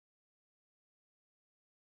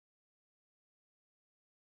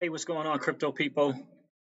Hey, what's going on, crypto people?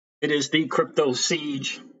 It is the Crypto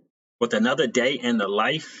Siege with another day in the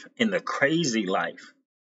life, in the crazy life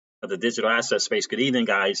of the digital asset space. Good evening,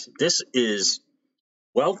 guys. This is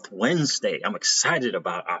Wealth Wednesday. I'm excited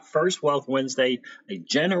about our first Wealth Wednesday, a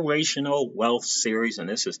generational wealth series, and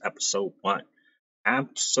this is episode 1.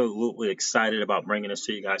 Absolutely excited about bringing this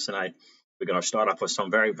to you guys tonight. We're going to start off with some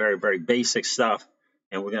very, very, very basic stuff,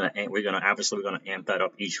 and we're gonna amp that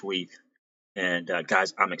up each week. And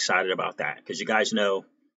guys, I'm excited about that because you guys know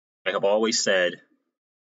I have always said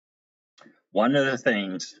one of the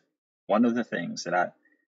things, that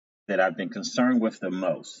I've been concerned with the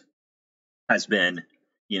most has been,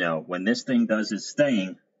 when this thing does its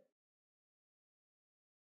thing,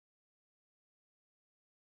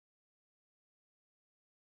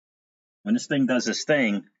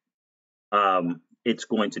 it's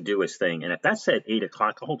going to do its thing. And if that said 8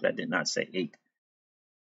 o'clock, I hope that did not say 8.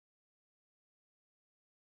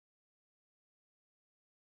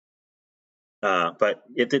 But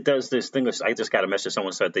if it does this thing, I just got a message.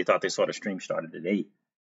 Someone said they thought they saw the stream started at 8.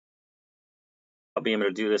 I'll be able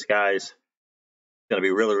to do this, guys. It's going to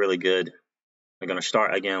be really, really good. We're going to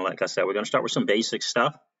start again, like I said, we're going to start with some basic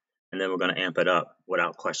stuff, and then we're going to amp it up.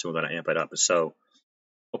 Without question, we're going to amp it up. So,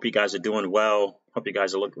 hope you guys are doing well. Hope you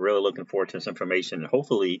guys are really looking forward to this information.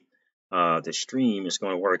 Hopefully, the stream is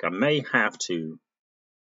going to work. I may have to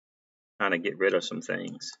kind of get rid of some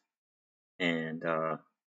things and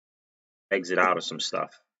exit out of some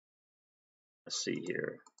stuff. Let's see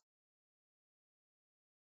here.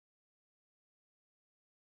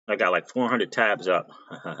 I got like 400 tabs up.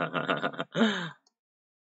 So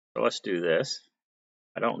let's do this.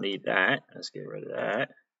 I don't need that. Let's get rid of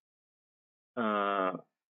that. I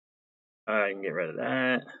can get rid of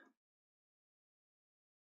that.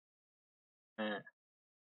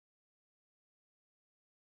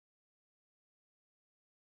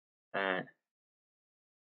 That.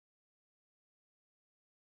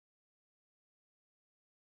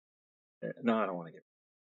 No, I don't want to get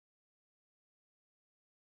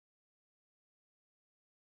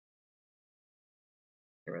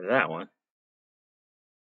rid of that one.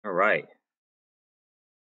 All right.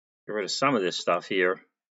 Get rid of some of this stuff here.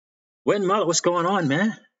 Win Mother, what's going on,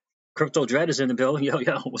 man? Crypto Dread is in the building. Yo,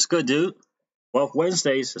 what's good, dude? Wealth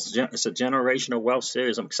Wednesdays. It's a generational wealth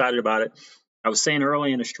series. I'm excited about it. I was saying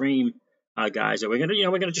early in the stream, guys, that we're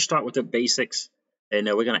gonna just start with the basics, and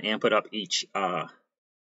we're gonna amp it up each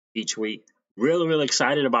week. Really, really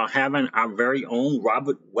excited about having our very own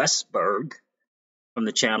Robert Westberg from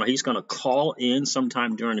the channel. He's gonna call in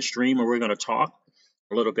sometime during the stream, and we're gonna talk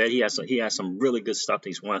a little bit. He has some really good stuff that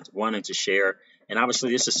he's wanting to share, and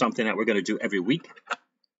obviously this is something that we're gonna do every week.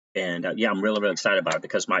 And I'm really, really excited about it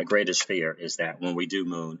because my greatest fear is that when we do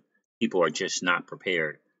moon, people are just not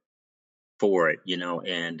prepared for it,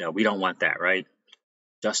 and we don't want that, right?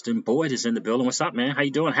 Justin Boyd is in the building. What's up, man? How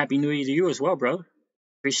you doing? Happy New Year to you as well, bro.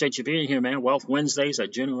 Appreciate you being here, man. Wealth Wednesdays, a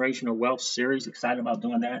generational wealth series. Excited about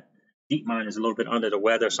doing that. Deep Mind is a little bit under the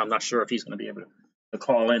weather, so I'm not sure if he's going to be able to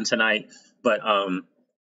call in tonight. But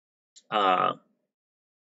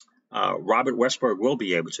Robert Westberg will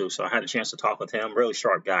be able to. So I had a chance to talk with him. Really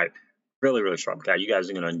sharp guy. Really, really sharp guy. You guys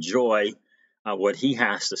are going to enjoy what he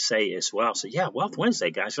has to say as well. So, yeah, Wealth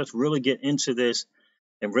Wednesday, guys. Let's really get into this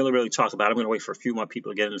and really, really talk about it. I'm going to wait for a few more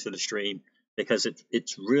people to get into the stream because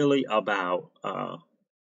it's really about,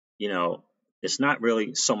 it's not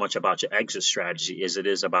really so much about your exit strategy as it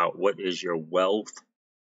is about what is your wealth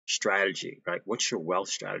strategy, right? What's your wealth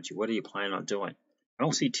strategy? What are you planning on doing? I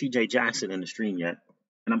don't see TJ Jackson in the stream yet.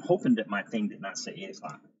 And I'm hoping that my thing did not say 8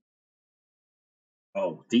 o'clock.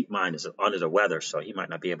 Oh, Deep Mind is under the weather, so he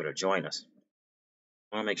might not be able to join us.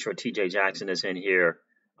 I want to make sure TJ Jackson is in here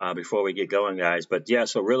before we get going, guys. But yeah,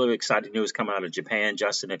 so really exciting news coming out of Japan.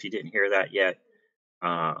 Justin, if you didn't hear that yet,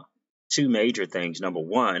 2 major things. Number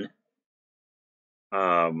one,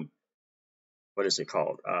 what is it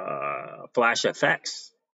called? Flash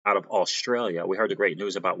FX out of Australia. We heard the great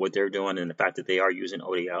news about what they're doing and the fact that they are using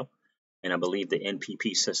ODL. And I believe the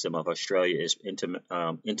NPP system of Australia is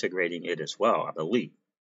integrating it as well, I believe.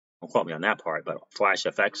 Don't quote me on that part, but Flash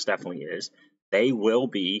FX definitely is. They will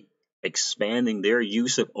be expanding their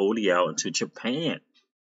use of ODL into Japan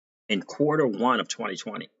in Q1 of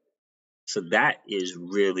 2020. So that is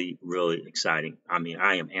really, really exciting. I mean,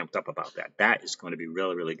 I am amped up about that. That is going to be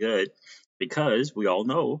really, really good because we all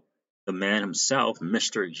know the man himself,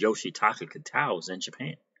 Mr. Yoshitaka Kitao, is in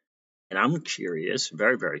Japan. And I'm curious,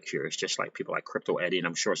 very, very curious, just like people like Crypto Eddie, and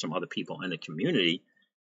I'm sure some other people in the community,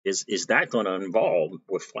 is that going to involve,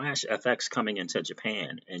 with Flash FX coming into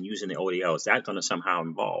Japan and using the ODL, is that going to somehow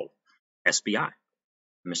involve SBI?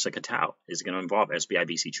 Mr. Catal? Is it going to involve SPI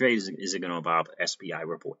BC Trade? Is it going to involve SPI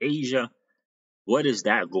Ripple Asia? What is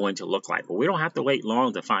that going to look like? But we don't have to wait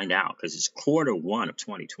long to find out because it's Q1 of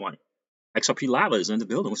 2020. XRP Lava is in the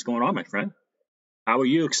building. What's going on, my friend? How are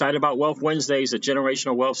you? Excited about Wealth Wednesdays, the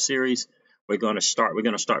Generational Wealth Series? We're going to start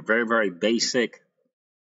very, very basic.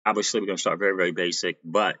 Obviously, we're going to start very, very basic,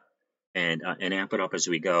 but and amp it up as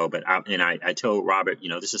we go. But I told Robert,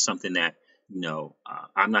 this is something that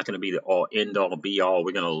I'm not going to be the all end all be all.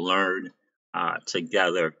 We're going to learn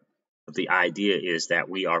together. But the idea is that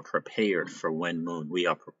we are prepared for When Moon. We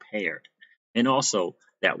are prepared, and also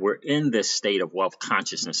that we're in this state of wealth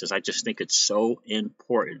consciousness. I just think it's so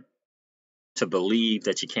important to believe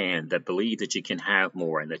that you can, believe that you can have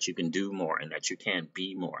more and that you can do more and that you can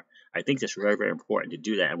be more. I think that's very, very important to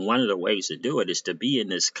do that. And one of the ways to do it is to be in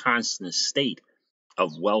this constant state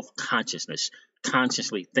of wealth consciousness,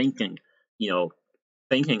 consciously thinking,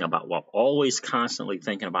 thinking about wealth, always constantly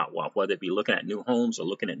thinking about wealth, whether it be looking at new homes or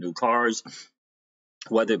looking at new cars,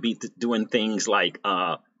 whether it be doing things like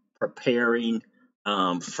preparing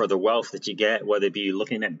for the wealth that you get, whether it be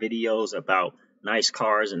looking at videos about nice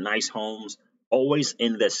cars and nice homes, always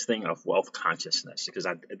in this thing of wealth consciousness, because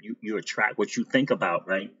you attract what you think about,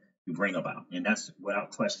 right? You bring about. And that's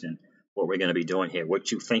without question what we're going to be doing here.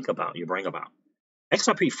 What you think about, you bring about.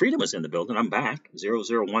 XRP Freedom is in the building. I'm back.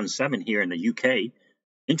 0017 here in the UK.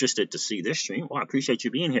 Interested to see this stream. Well, I appreciate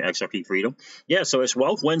you being here, XRP Freedom. Yeah, so it's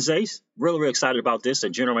Wealth Wednesdays. Really, really excited about this. The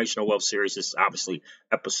Generational Wealth Series is obviously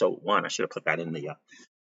episode 1. I should have put that in the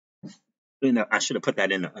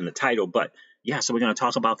title. But yeah, so we're going to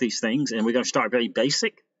talk about these things, and we're going to start very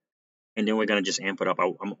basic, and then we're going to just amp it up. I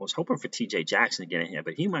was hoping for TJ Jackson to get in here,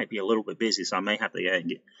 but he might be a little bit busy, so I may have to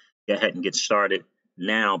get ahead and get started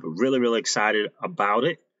now. But really, really excited about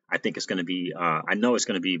it. I think it's going to be, I know it's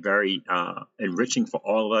going to be very enriching for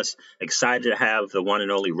all of us. Excited to have the one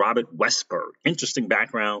and only Robert Westberg. Interesting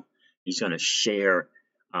background. He's going to share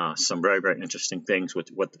some very, very interesting things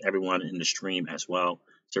with everyone in the stream as well.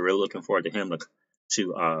 So really looking forward to him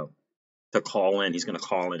to call in. He's going to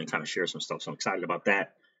call in and kind of share some stuff. So I'm excited about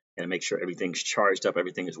that, and make sure everything's charged up,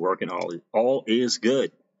 everything is working. All is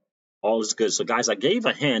good. All is good. So guys, I gave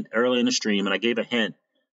a hint early in the stream, and I gave a hint.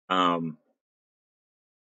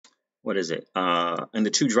 What is it? And the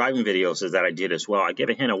 2 driving videos that I did as well. I gave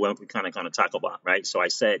a hint of what we kind of talk about, right? So I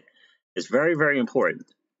said it's very, very important.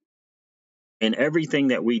 In everything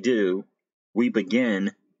that we do, we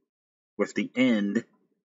begin with the end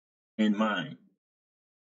in mind,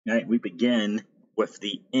 right? We begin with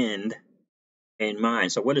the end in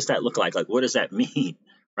mind. So what does that look like? Like, what does that mean,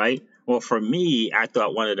 right? Well, for me, I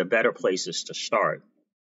thought one of the better places to start.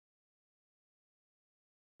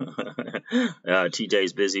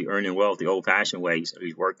 TJ's busy earning wealth the old-fashioned way.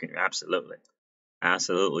 He's working. Absolutely.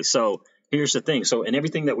 So here's the thing. So in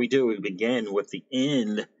everything that we do, we begin with the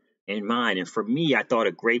end in mind. And for me, I thought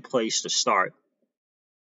a great place to start.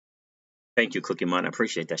 Thank you, Cookie Mon. I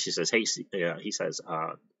appreciate that. She says, hey, he says,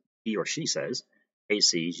 he or she says, hey,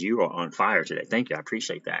 Siege, you are on fire today. Thank you. I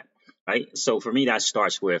appreciate that. Right. So for me, that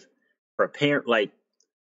starts with prepare. Like,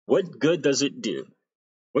 what good does it do?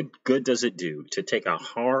 What good does it do to take a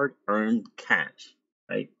hard-earned cash,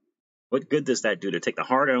 right? What good does that do to take the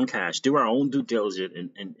hard-earned cash, do our own due diligence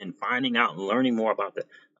in finding out and learning more about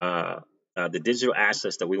the digital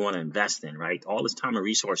assets that we want to invest in, right? All this time and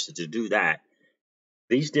resources to do that.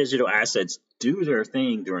 These digital assets do their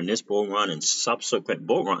thing during this bull run and subsequent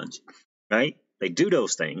bull runs, right? They do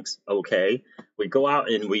those things, okay? We go out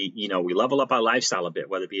and we level up our lifestyle a bit,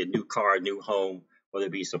 whether it be a new car, a new home, whether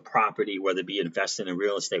it be some property, whether it be investing in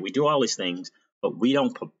real estate. We do all these things, but we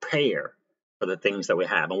don't prepare for the things that we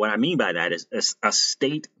have. And what I mean by that is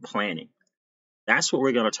estate planning. That's what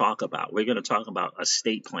we're going to talk about. We're going to talk about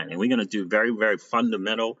estate planning. We're going to do very, very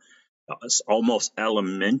fundamental, almost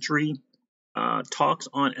elementary talks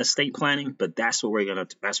on estate planning, but that's what we're going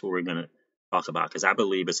to talk about, because I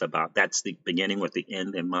believe that's the beginning with the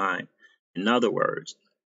end in mind. In other words,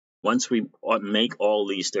 once we make all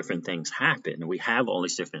these different things happen, and we have all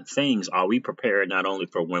these different things, are we prepared not only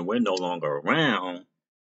for when we're no longer around,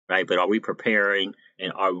 right? But are we preparing,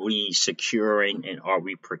 and are we securing, and are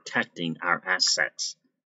we protecting our assets?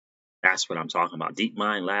 That's what I'm talking about. Deep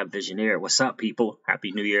Mind Lab Visionaire. What's up, people?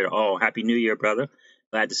 Happy New Year to all. Happy New Year, brother.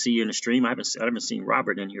 Glad to see you in the stream. I haven't seen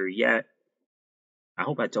Robert in here yet. I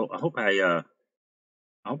hope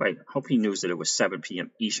he knows that it was 7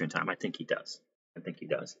 p.m. Eastern time. I think he does.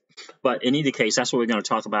 But in either case, that's what we're going to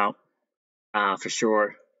talk about for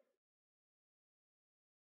sure.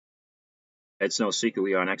 It's no secret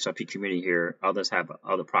we are an XRP community here. Others have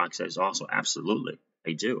other processes also. Absolutely,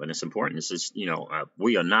 they do, and it's important. This is,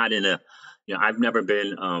 we are not in I've never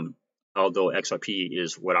been, although XRP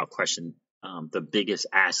is without question the biggest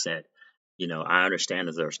asset. I understand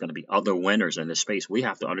that there's going to be other winners in this space. We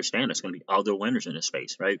have to understand there's going to be other winners in this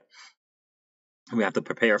space, right? We have to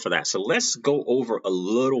prepare for that. So let's go over a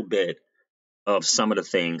little bit of some of the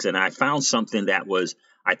things. And I found something that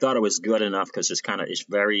I thought it was good enough because it's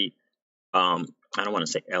very, I don't want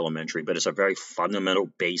to say elementary, but it's a very fundamental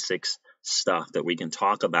basics stuff that we can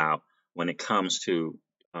talk about when it comes to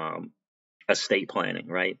estate planning,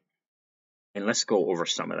 right? And let's go over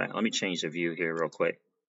some of that. Let me change the view here real quick.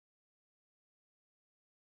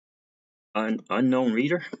 Unknown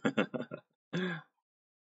reader.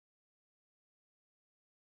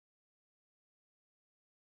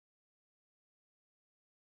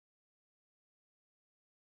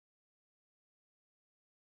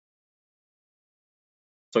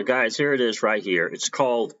 So guys, here it is right here. It's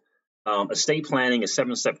called estate planning, a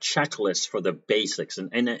 7-step checklist for the basics.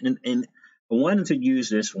 And I wanted to use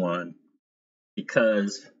this one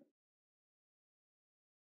because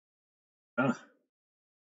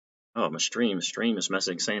my stream is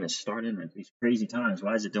messaging saying it's starting at these crazy times.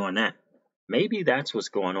 Why is it doing that? Maybe that's what's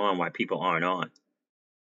going on, why people aren't on.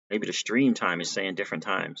 Maybe the stream time is saying different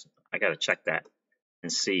times. I got to check that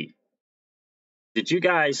and see. Did you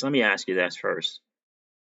guys, let me ask you this first.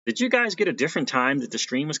 Did you guys get a different time that the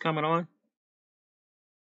stream was coming on?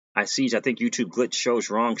 I think YouTube glitch shows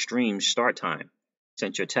wrong stream start time.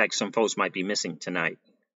 Sent your text, some folks might be missing tonight.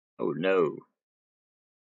 Oh no.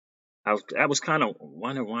 I was kind of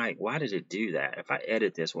wondering why did it do that? If I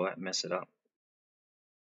edit this, will that mess it up?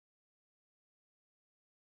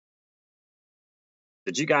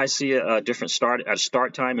 Did you guys see a different start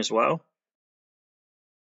time as well?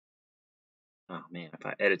 Oh man, if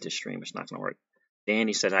I edit this stream, it's not going to work.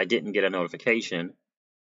 Danny said I didn't get a notification.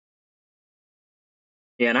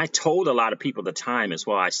 Yeah, and I told a lot of people the time as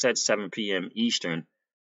well. I said 7 p.m. Eastern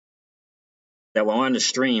that were on the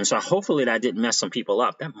stream. So hopefully that didn't mess some people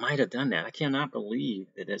up. That might have done that. I cannot believe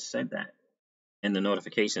that it said that in the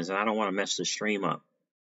notifications, and I don't want to mess the stream up.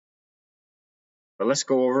 But let's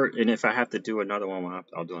go over it, and if I have to do another one,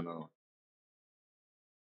 I'll do another one.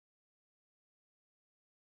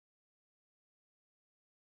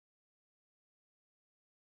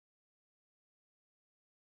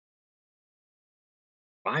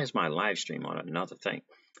 Why is my live stream on another thing?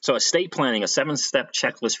 So estate planning, a 7-step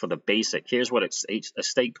checklist for the basic. Here's what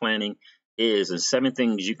estate planning is and 7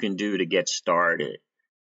 things you can do to get started.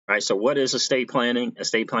 All right, so what is estate planning?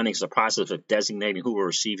 Estate planning is the process of designating who will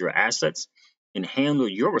receive your assets and handle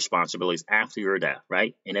your responsibilities after your death,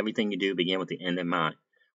 right? And everything you do begin with the end in mind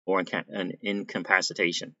or an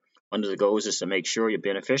incapacitation. One of the goals is to make sure your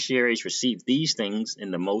beneficiaries receive these things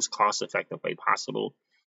in the most cost-effective way possible.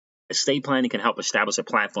 Estate planning can help establish a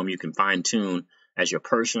platform you can fine-tune as your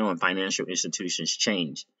personal and financial institutions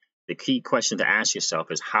change. The key question to ask yourself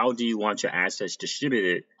is, how do you want your assets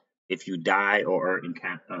distributed if you die or are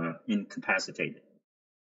incapacitated?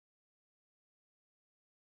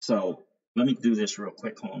 So let me do this real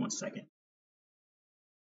quick. Hold on 1 second.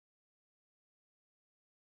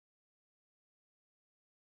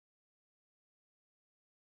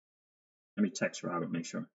 Let me text Robert, make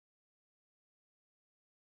sure.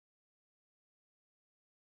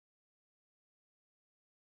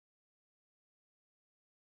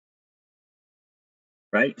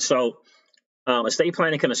 Right? So estate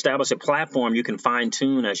planning can establish a platform you can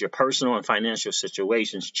fine-tune as your personal and financial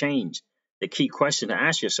situations change. The key question to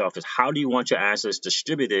ask yourself is, how do you want your assets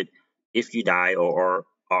distributed if you die or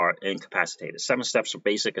are incapacitated? 7 steps for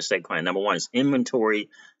basic estate planning. Number 1 is inventory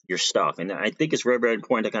your stuff. And I think it's very, very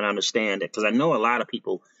important to kind of understand it, because I know a lot of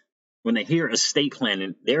people, when they hear estate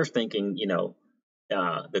planning, they're thinking,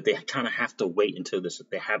 that they kind of have to wait until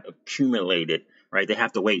they have accumulated, right? They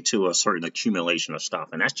have to wait to a certain accumulation of stuff,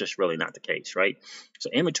 and that's just really not the case, right? So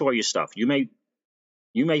inventory your stuff. You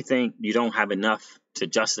may think you don't have enough to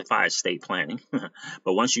justify estate planning,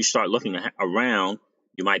 but once you start looking around,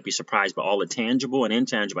 you might be surprised by all the tangible and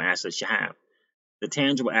intangible assets you have. The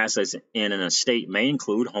tangible assets in an estate may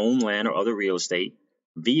include home, land, or other real estate,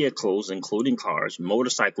 vehicles, including cars,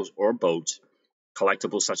 motorcycles, or boats,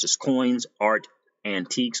 collectibles such as coins, art,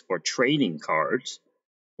 antiques, or trading cards,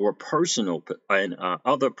 or personal and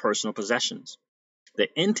other personal possessions. The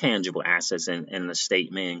intangible assets in an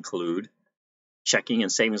estate may include checking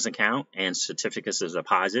and savings account and certificates of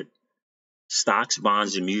deposit, stocks,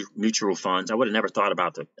 bonds, and mutual funds. I would have never thought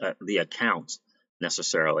about the accounts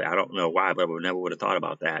necessarily. I don't know why, but I never would have thought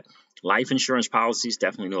about that. Life insurance policies,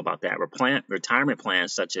 definitely know about that. Retirement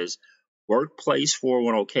plans such as workplace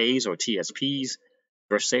 401ks or TSPs,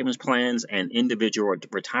 thrift savings plans, and individual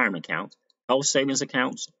retirement accounts. Health savings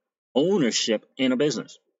accounts, ownership in a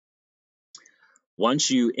business.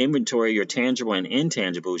 Once you inventory your tangible and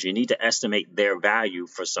intangibles, you need to estimate their value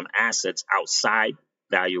for some assets. Outside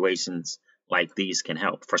valuations like these can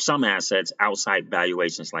help. For some assets, outside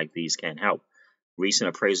valuations like these can help.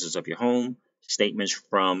 Recent appraisals of your home, statements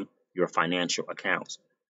from your financial accounts.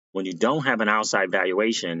 When you don't have an outside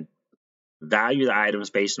valuation, value the items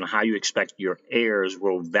based on how you expect your heirs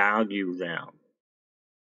will value them.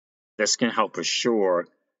 This can help assure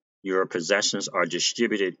your possessions are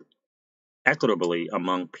distributed equitably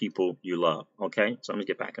among people you love. Okay, so let me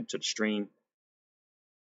get back into the stream.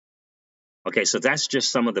 Okay, so that's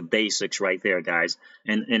just some of the basics right there, guys.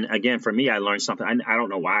 And again, for me, I learned something. I don't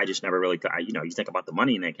know why. I just never really, you think about the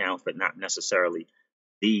money in the accounts, but not necessarily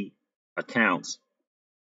the accounts.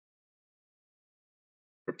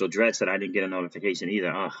 Crypto Dread said I didn't get a notification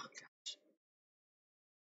either. Oh,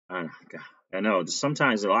 God. I know.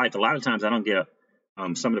 Sometimes, a lot of times, I don't get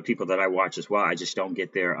some of the people that I watch as well. I just don't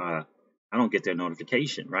get their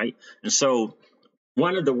notification, right? And so,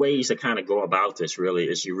 one of the ways to kind of go about this really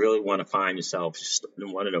is you really want to find yourself.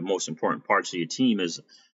 One of the most important parts of your team is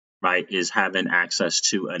having access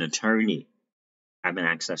to an attorney.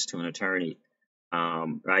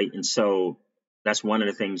 Right? And so that's one of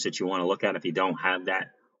the things that you want to look at. If you don't have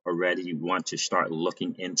that already, you want to start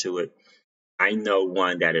looking into it. I know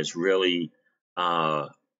one that is really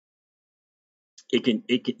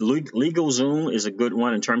LegalZoom is a good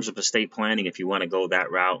one in terms of estate planning. If you want to go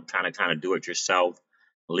that route, kind of do it yourself.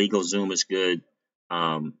 LegalZoom is good.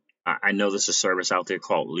 I know there's a service out there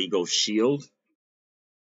called Legal Shield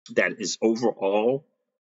that is overall.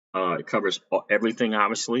 It covers everything,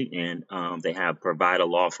 obviously, and they have provider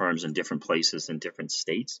law firms in different places in different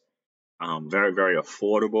states. Very, very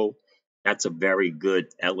affordable. That's a very good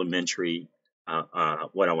elementary,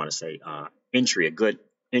 entry, a good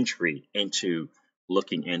entry into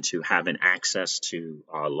looking into having access to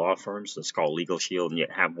law firms. It's called Legal Shield, and you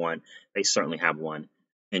have one. They certainly have one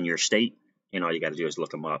in your state, and all you got to do is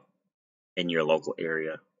look them up in your local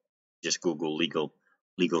area. Just Google legal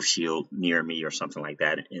shield near me or something like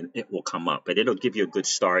that, and it will come up. But it'll give you a good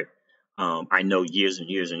start. I know years and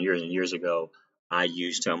years and years and years ago, I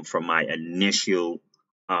used them for my initial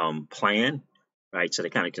plan, right? So they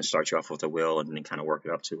kind of can start you off with a will and then kind of work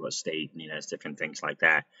it up to a state, and it's different things like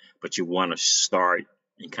that. But you want to start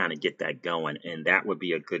and kind of get that going, and that would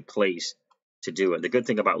be a good place to do it. The good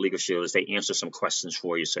thing about Legal Shield is they answer some questions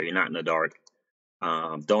for you, so you're not in the dark.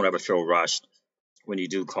 Don't ever feel rushed when you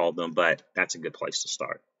do call them, but that's a good place to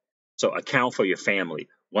start. So account for your family.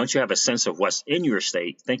 Once you have a sense of what's in your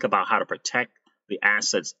estate, think about how to protect the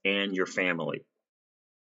assets and your family.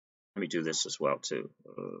 Let me do this as well too.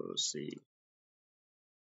 Let's see.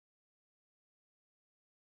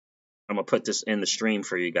 I'm gonna put this in the stream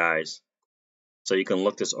for you guys, so you can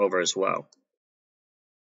look this over as well.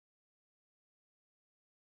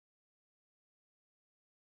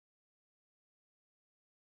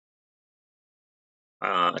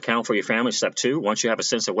 Account for your family. Step 2. Once you have a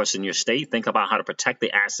sense of what's in your estate, think about how to protect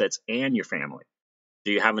the assets and your family.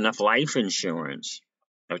 Do you have enough life insurance?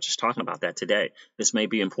 I was just talking about that today. This may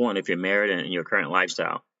be important if you're married and in your current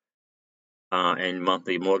lifestyle. And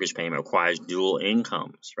monthly mortgage payment requires dual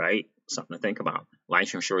incomes, right? Something to think about.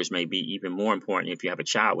 Life insurance may be even more important if you have a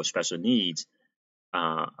child with special needs,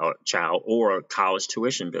 or college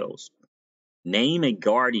tuition bills. Name a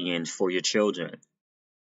guardian for your children.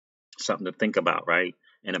 Something to think about, right?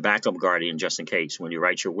 And a backup guardian just in case. When you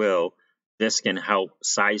write your will, this can help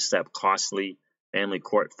sidestep costly family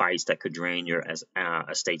court fights that could drain your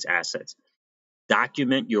estate's assets.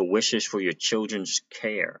 Document your wishes for your children's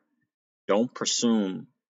care. Don't presume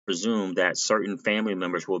that certain family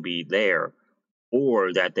members will be there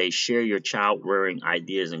or that they share your child rearing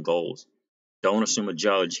ideas and goals. Don't assume a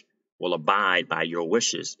judge will abide by your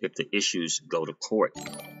wishes if the issues go to court.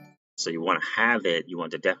 So you want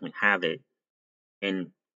to definitely have it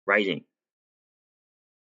in writing.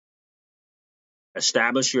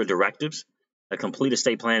 Establish your directives. A complete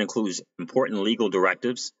estate plan includes important legal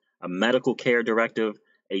directives, a medical care directive,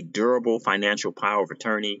 a durable financial power of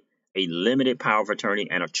attorney, a limited power of attorney,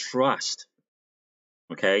 and a trust.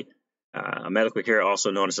 Okay? A medical care,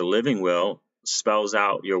 also known as a living will, spells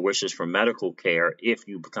out your wishes for medical care if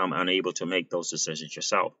you become unable to make those decisions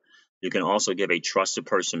yourself. You can also give a trusted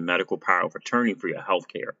person medical power of attorney for your health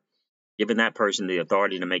care, giving that person the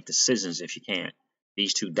authority to make decisions if you can't.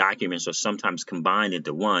 These two documents are sometimes combined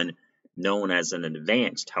into one, known as an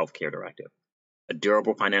advanced healthcare directive. A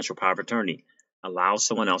durable financial power of attorney allows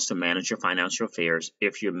someone else to manage your financial affairs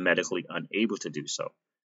if you're medically unable to do so.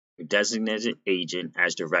 Your designated agent,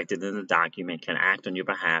 as directed in the document, can act on your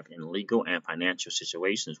behalf in legal and financial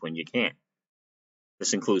situations when you can't.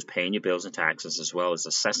 This includes paying your bills and taxes, as well as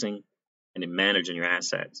assessing and managing your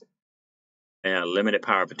assets. A limited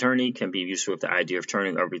power of attorney can be useful if the idea of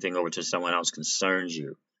turning everything over to someone else concerns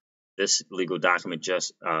you. This legal document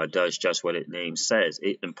does just what its name says.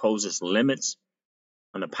 It imposes limits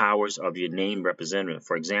on the powers of your named representative.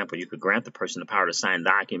 For example, you could grant the person the power to sign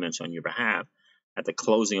documents on your behalf at the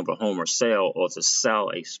closing of a home or sale, or to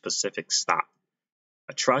sell a specific stock.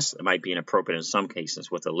 A trust might be inappropriate in some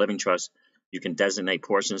cases. With a living trust, you can designate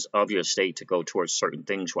portions of your estate to go towards certain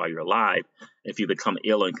things while you're alive. If you become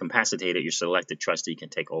ill or incapacitated, your selected trustee can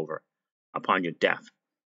take over. Upon your death,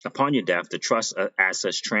 the trust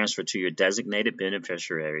assets transfer to your designated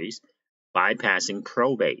beneficiaries, bypassing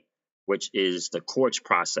probate, which is the court's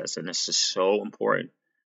process, and this is so important,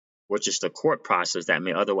 which is the court process that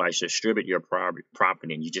may otherwise distribute your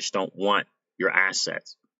property, and you just don't want your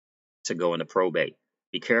assets to go into probate.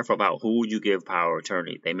 Be careful about who you give power of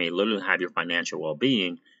attorney. They may literally have your financial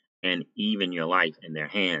well-being and even your life in their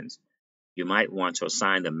hands. You might want to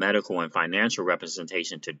assign the medical and financial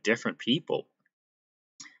representation to different people,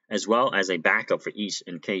 as well as a backup for each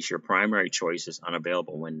in case your primary choice is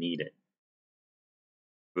unavailable when needed.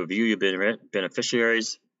 Review your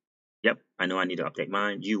beneficiaries. Yep, I know I need to update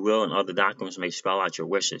mine. You will and other documents may spell out your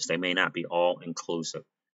wishes. They may not be all inclusive.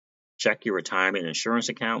 Check your retirement insurance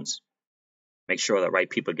accounts. Make sure the right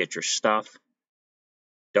people get your stuff.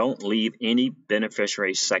 Don't leave any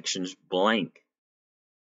beneficiary sections blank.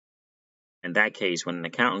 In that case, when an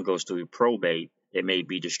accountant goes through probate, it may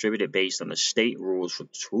be distributed based on the state rules for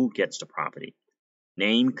who gets the property.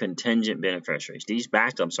 Name contingent beneficiaries. These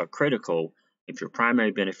backups are critical if your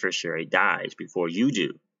primary beneficiary dies before you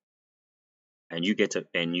do, and you forget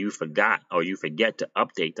to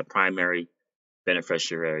update the primary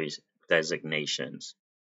beneficiary's designations.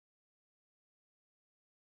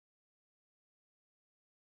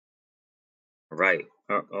 Right.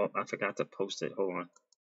 Oh, I forgot to post it. Hold on.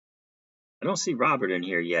 I don't see Robert in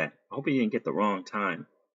here yet. I hope he didn't get the wrong time.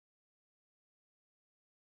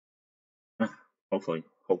 Hopefully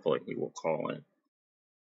he will call in.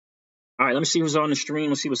 All right, let me see who's on the stream.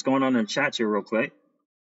 Let's see what's going on in the chat here real quick.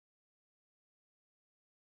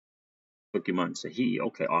 Cookie Munn said he.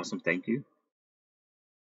 Okay, awesome. Thank you.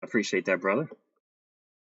 I appreciate that, brother.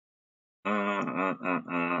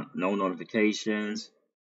 No notifications.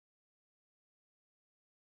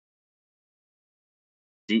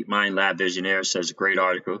 Deep Mind Lab Visionaire says great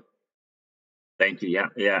article. Thank you.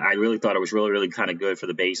 Yeah. I really thought it was really kind of good for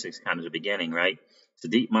the basics, kind of the beginning, right? So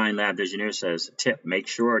Deep Mind Lab Visionaire says, tip, make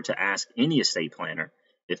sure to ask any estate planner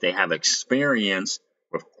if they have experience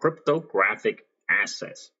with cryptographic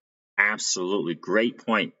assets. Absolutely. Great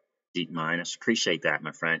point, Deep Mind. I appreciate that,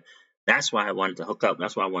 my friend. That's why I wanted to hook up.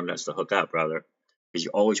 That's why I wanted us to hook up, brother, because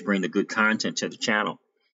you always bring the good content to the channel.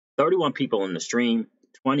 31 people in the stream,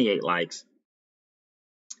 28 likes.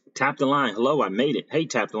 Tap the line. Hello, I made it. Hey,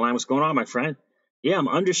 Tap the line. What's going on, my friend? Yeah, I'm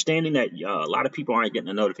understanding that a lot of people aren't getting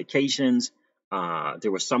the notifications.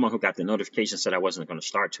 There was someone who got the notification said I wasn't going to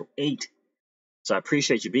start till 8. So I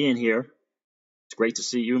appreciate you being here. It's great to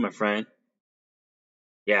see you, my friend.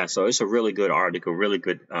 Yeah, so it's a really good article, really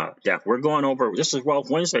good depth. We're going over, this is Wealth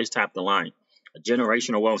Wednesdays, Tap the Line, a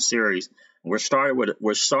generational wealth series. We're starting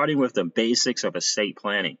with the basics of estate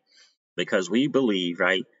planning, because we believe,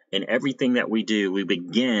 right, in everything that we do, we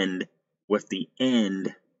begin with the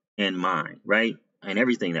end in mind, right? And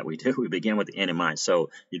everything that we do, we begin with the end in mind. So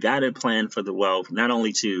you got to plan for the wealth, not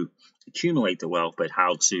only to accumulate the wealth, but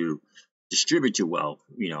how to distribute your wealth.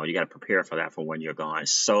 You know, you got to prepare for that for when you're gone.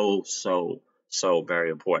 So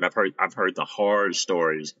very important. I've heard the horror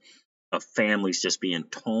stories of families just being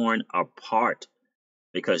torn apart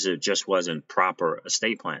because it just wasn't proper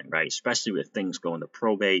estate planning, right? Especially with things going to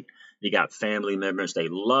probate. You got family members, they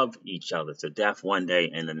love each other to death one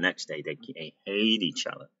day, and the next day they hate each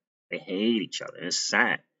other. They hate each other. And it's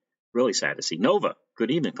sad, really sad to see. Nova, good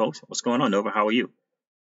evening, folks. What's going on, Nova? How are you?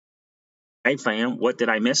 Hey, fam, what did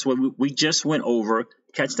I miss? Well, we just went over,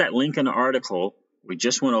 catch that link in the article. We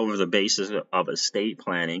just went over the basis of estate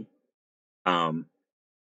planning, a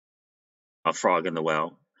frog in the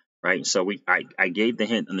well. Right. So I gave the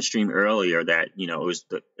hint in the stream earlier that, you know, it was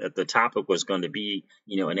the topic was going to be,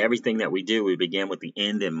 you know, in everything that we do, we begin with the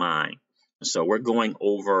end in mind. So we're going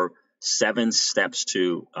over 7 steps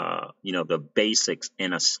to, you know, the basics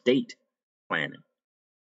in estate planning.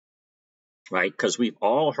 Right. Because we've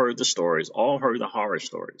all heard the stories, all heard the horror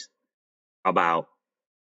stories about,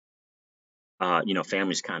 you know,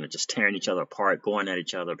 families kind of just tearing each other apart, going at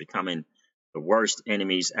each other, becoming the worst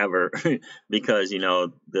enemies ever because, you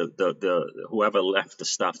know, the whoever left the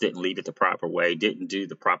stuff didn't leave it the proper way, didn't do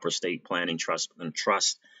the proper estate planning, trust,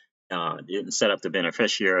 didn't set up the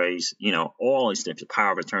beneficiaries, you know, all these different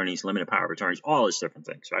power of attorneys, limited power of attorneys, all these different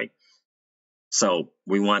things, right? So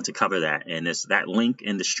we want to cover that, and it's that link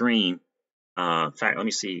in the stream. In fact, let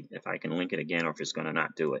me see if I can link it again, or if it's going to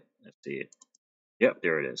not do it. Let's see it. Yep,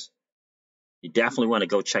 there it is. You definitely want to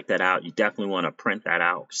go check that out. You definitely want to print that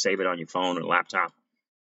out, save it on your phone or laptop,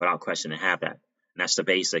 without question, and have that. And that's the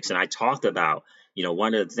basics. And I talked about, you know,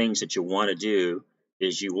 one of the things that you want to do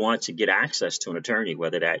is you want to get access to an attorney,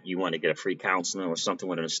 whether that you want to get a free counseling or something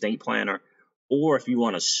with an estate planner, or if you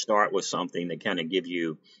want to start with something that kind of give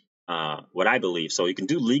you what I believe. So you can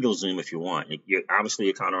do LegalZoom if you want. You're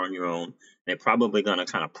kind of on your own. They're probably going to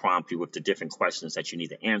kind of prompt you with the different questions that you need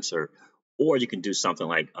to answer. Or you can do something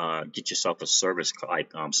like get yourself a service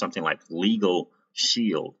like something like Legal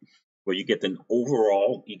Shield, where you get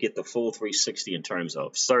you get the full 360 in terms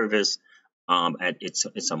of service. And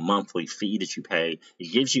it's a monthly fee that you pay.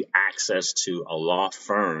 It gives you access to a law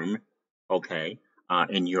firm, okay,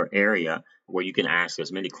 in your area, where you can ask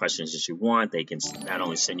as many questions as you want. They can not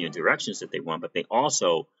only send you directions that they want, but they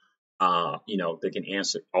also, you know, they can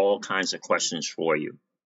answer all kinds of questions for you.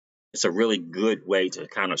 It's a really good way to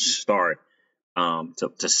kind of start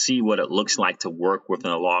to see what it looks like to work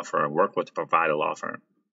within a law firm, work with a provider law firm.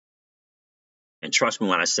 And trust me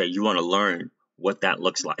when I say you want to learn what that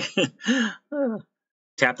looks like.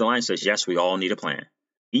 Tap the line says, yes, we all need a plan.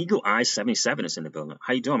 Eagle Eye 77 is in the building.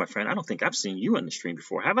 How you doing, my friend? I don't think I've seen you in the stream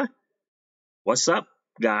before, have I? What's up,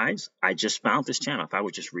 guys? I just found this channel. If I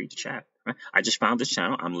would just read the chat, right? I just found this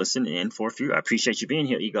channel. I'm listening in for a few. I appreciate you being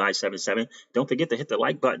here, Eagle Eye 77. Don't forget to hit the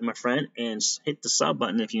like button, my friend, and hit the sub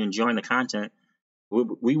button if you're enjoying the content.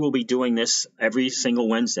 We will be doing this every single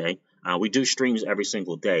Wednesday. We do streams every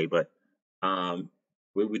single day, but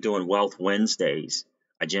we'll be doing Wealth Wednesdays,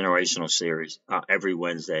 a generational series, every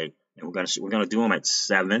Wednesday, and we're gonna do them at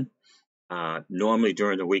 7. Normally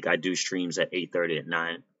during the week I do streams at 8:30 at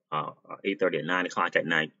 9, 8:30 at 9 o'clock at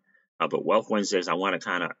night. But Wealth Wednesdays I want to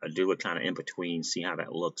kind of do it kind of in between, see how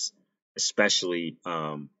that looks, especially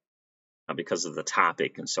because of the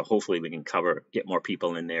topic, and so hopefully we can get more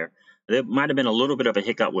people in there. There might have been a little bit of a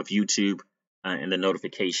hiccup with YouTube and the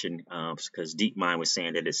notification because DeepMind was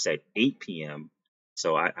saying that it said 8 p.m.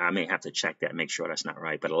 So I may have to check that, make sure that's not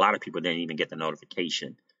right. But a lot of people didn't even get the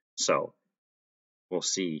notification, so we'll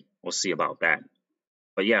see about that.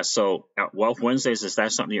 But yeah, so Wealth Wednesdays, is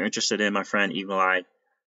that something you're interested in, my friend? Eagle Eye,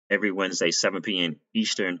 every Wednesday, 7 p.m.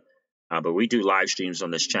 Eastern. But we do live streams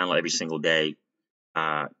on this channel every single day.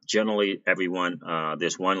 Generally,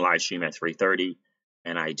 there's one live stream at 3:30,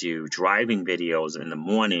 and I do driving videos in the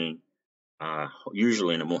morning,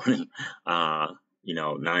 usually in the morning,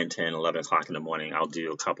 9, 10, 11 o'clock in the morning. I'll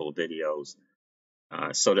do a couple of videos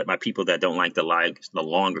so that my people that don't like the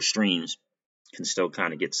longer streams can still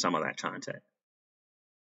kind of get some of that content.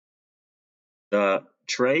 The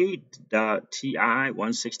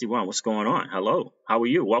Trade.TI161, what's going on? Hello, how are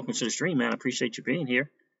you? Welcome to the stream, man. I appreciate you being here.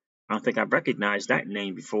 I don't think I've recognized that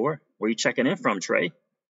name before. Where are you checking in from, Trey?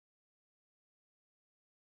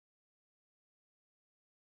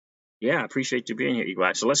 Yeah, I appreciate you being here, Eagle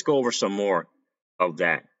Eye. So let's go over some more of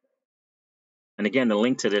that. And again, the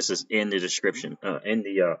link to this is in the description, in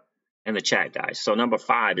the chat, guys. So number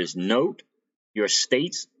 5 is note your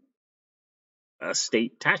state's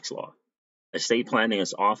estate tax law. Estate planning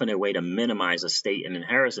is often a way to minimize estate and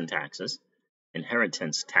inheritance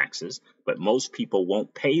taxes, but most people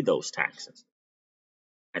won't pay those taxes.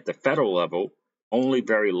 At the federal level, only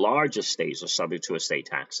very large estates are subject to estate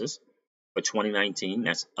taxes. For 2019,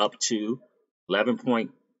 that's up to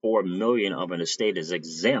 11.4 million of an estate is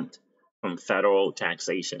exempt from federal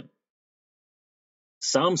taxation.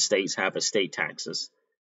 Some states have estate taxes.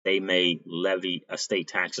 They may levy estate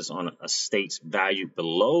taxes on estates valued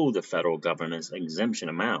below the federal government's exemption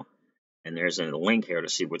amount. And there's a link here to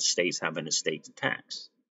see which states have an estate tax.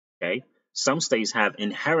 Okay. Some states have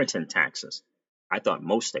inheritance taxes. I thought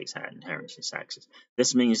most states had inheritance taxes.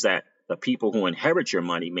 This means that the people who inherit your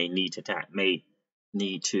money may need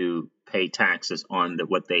to pay taxes on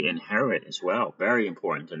what they inherit as well. Very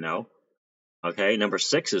important to know. Okay. Number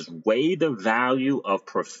 6 is weigh the value of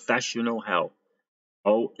professional help.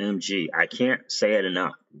 OMG, I can't say it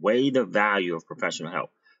enough. Weigh the value of professional help.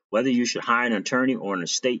 Whether you should hire an attorney or an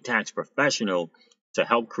estate tax professional to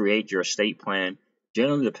help create your estate plan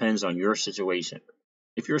generally depends on your situation.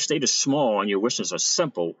 If your estate is small and your wishes are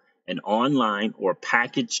simple, an online or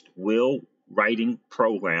packaged will writing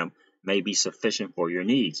program may be sufficient for your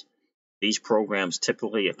needs. These programs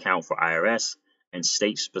typically account for IRS and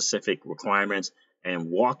state-specific requirements, and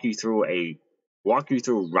walk you through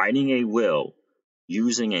writing a will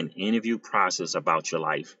using an interview process about your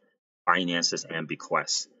life, finances, and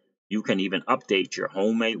bequests. You can even update your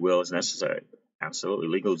homemade will as necessary.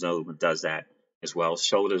 Absolutely, LegalZoom does that as well.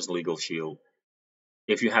 So does Legal Shield.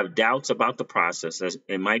 If you have doubts about the process,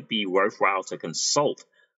 it might be worthwhile to consult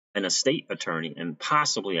an estate attorney and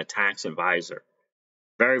possibly a tax advisor.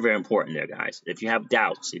 Very, very important there, guys. If you have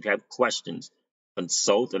doubts, if you have questions,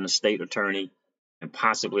 consult an estate attorney and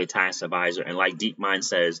possibly a tax advisor. And like DeepMind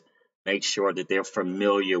says, make sure that they're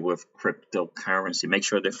familiar with cryptocurrency. Make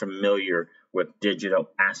sure they're familiar with digital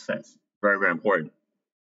assets. Very, very important.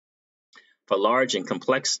 For large and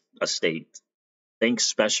complex estates, think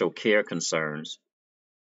special care concerns,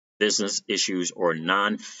 business issues, or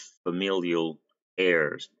non-familial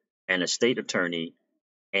heirs. An estate attorney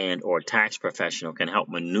and or tax professional can help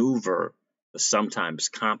maneuver the sometimes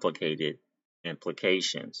complicated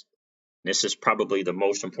implications. This is probably the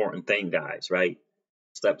most important thing, guys, right?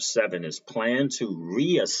 Step 7 is plan to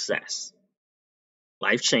reassess.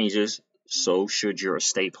 Life changes, so should your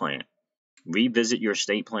estate plan. Revisit your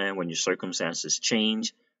estate plan when your circumstances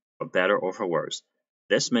change, for better or for worse.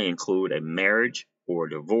 This may include a marriage or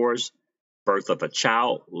divorce, birth of a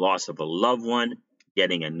child, loss of a loved one,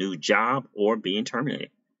 getting a new job, or being terminated.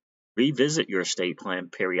 Revisit your estate plan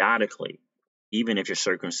periodically, even if your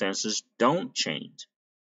circumstances don't change.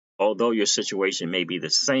 Although your situation may be the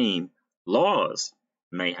same, laws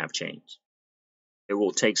may have changed. It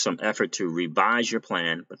will take some effort to revise your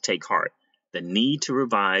plan, but take heart. The need to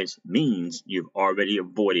revise means you've already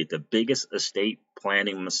avoided the biggest estate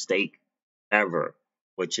planning mistake ever,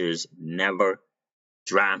 which is never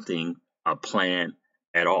drafting a plan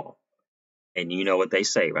at all. And you know what they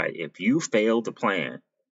say, right? If you fail to plan,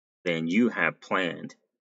 then you have planned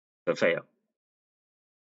to fail.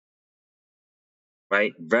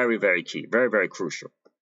 Right? Very, very key. Very, very crucial.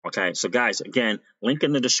 Okay, so guys, again, link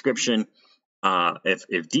in the description. If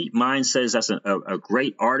DeepMind says that's a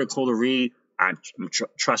great article to read,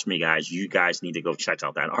 trust me, guys, you guys need to go check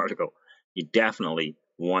out that article. You definitely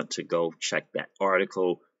want to go check that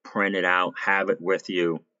article, print it out, have it with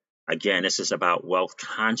you. Again, this is about wealth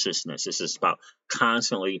consciousness. This is about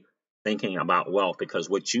constantly thinking about wealth, because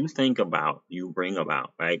what you think about, you bring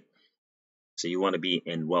about, right? So you want to be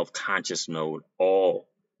in wealth conscious mode all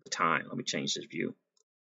the time. Let me change this view.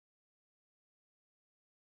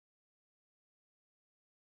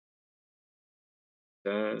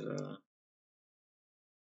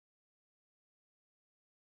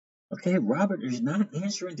 Okay, Robert is not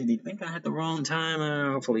answering. Did he think I had the wrong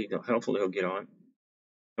time? Hopefully he'll get on.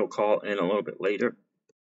 He'll call in a little bit later.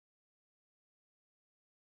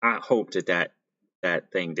 I hope that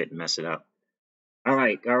thing didn't mess it up. All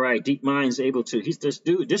right. DeepMind's able to. This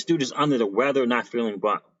dude is under the weather, not feeling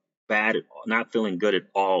bad, not feeling good at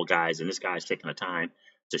all, guys. And this guy's taking the time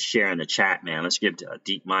to share in the chat, man. Let's give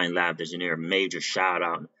DeepMind Lab Engineer a major shout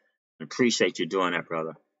out. I appreciate you doing that,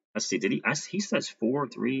 brother. Let's see. He says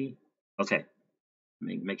 4-3. Okay. Let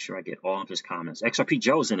me make sure I get all of his comments. XRP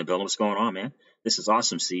Joe's in the building. What's going on, man? This is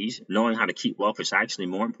awesome, Siege. Knowing how to keep wealth is actually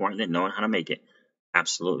more important than knowing how to make it.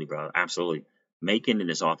 Absolutely, brother. Absolutely. Making it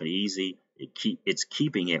is often easy. It's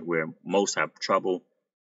keeping it where most have trouble.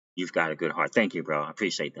 You've got a good heart. Thank you, bro. I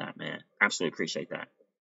appreciate that, man. Absolutely appreciate that.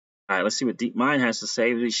 All right, let's see what DeepMind has to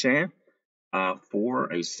say. Please share.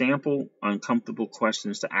 For a sample, uncomfortable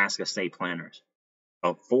questions to ask estate planners.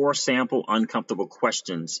 4 sample, uncomfortable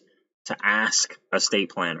questions to ask estate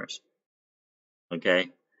planners. Okay.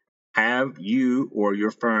 Have you or your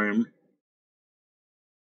firm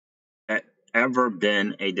ever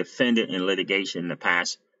been a defendant in litigation in the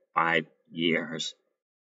past 5 years?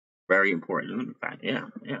 Very important. In fact, yeah.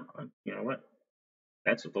 You know what?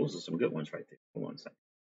 Those are some good ones right there. Hold on a second.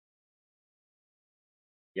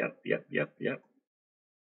 Yep.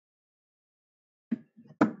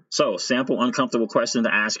 So, sample uncomfortable question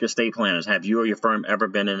to ask your estate planners. Have you or your firm ever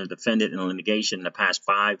been a defendant in litigation in the past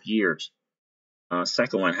 5 years?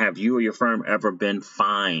 Second one, have you or your firm ever been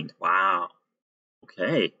fined? Wow.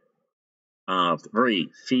 Okay. 3,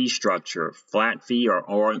 fee structure, flat fee or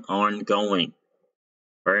ongoing.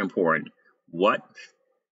 Very important. What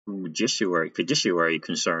fiduciary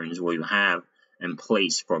concerns will you have in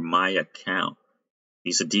place for my account?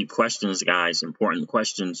 These are deep questions, guys, important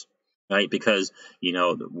questions, right? Because,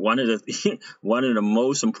 one of the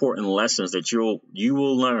most important lessons that you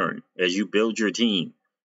will learn as you build your team,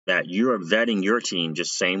 that you are vetting your team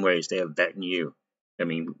just the same way as they are vetting you. I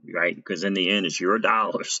mean, right? Because in the end, it's your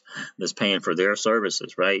dollars that's paying for their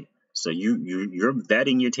services, right? So you're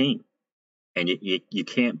vetting your team, and you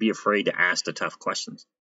can't be afraid to ask the tough questions.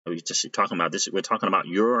 We're just talking about this. We're talking about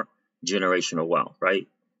your generational wealth, right?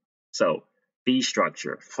 So fee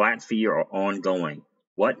structure, flat fee or ongoing.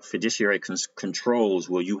 What fiduciary controls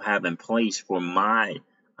will you have in place for my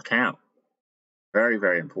account? Very,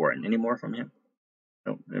 very important. Any more from him?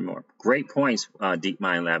 No, no more. Great points, Deep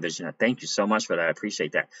Mind Lab Vision. Thank you so much for that. I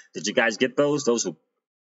appreciate that. Did you guys get those? Those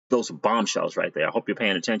are bombshells right there. I hope you're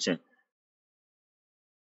paying attention.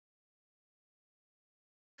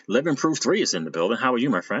 Living Proof 3 is in the building. How are you,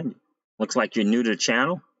 my friend? Looks like you're new to the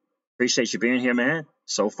channel. Appreciate you being here, man.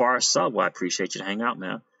 So far, sub. Well, I appreciate you to hang out,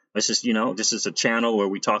 man. This is, this is a channel where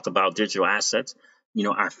we talk about digital assets.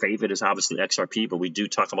 Our favorite is obviously XRP, but we do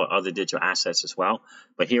talk about other digital assets as well.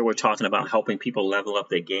 But here we're talking about helping people level up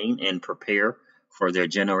their game and prepare for their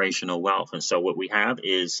generational wealth. And so what we have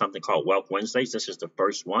is something called Wealth Wednesdays. This is the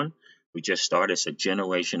first one. We just started. It's a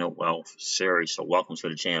generational wealth series. So welcome to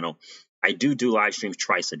the channel. I do live streams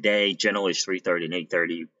twice a day. Generally, it's 3:30 and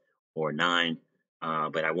 8:30 or 9.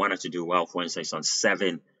 But I wanted to do Wealth Wednesdays on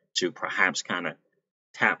 7 to perhaps kind of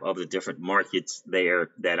tap of the different markets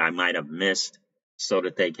there that I might have missed, so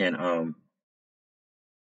that they can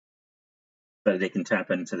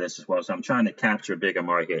tap into this as well. So I'm trying to capture a bigger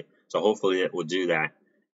market. So hopefully it will do that.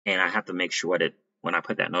 And I have to make sure that when I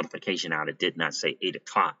put that notification out, it did not say 8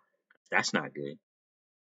 o'clock. That's not good.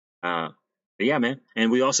 But yeah, man.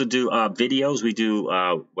 And we also do videos. We do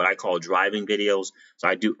what I call driving videos. So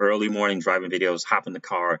I do early morning driving videos, hop in the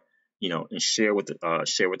car, and share with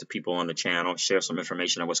the people on the channel, share some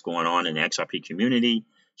information on what's going on in the XRP community,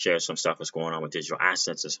 share some stuff that's going on with digital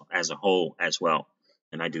assets as a whole as well.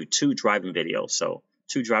 And I do 2 driving videos. So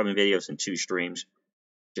 2 driving videos and 2 streams,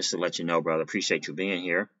 just to let you know, brother. Appreciate you being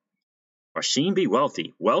here. Rasheen B.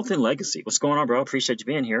 Wealthy, Wealth and Legacy. What's going on, bro? Appreciate you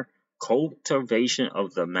being here. Cultivation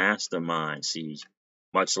of the Mastermind, Siege.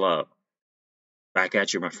 Much love. Back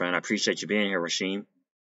at you, my friend. I appreciate you being here, Rasheen.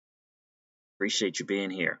 Appreciate you being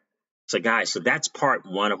here. So, guys, that's part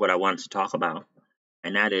 1 of what I wanted to talk about.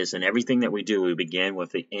 And that is, in everything that we do, we begin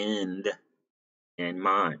with the end in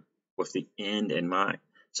mind. With the end in mind.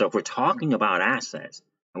 So if we're talking about assets,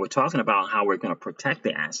 and we're talking about how we're going to protect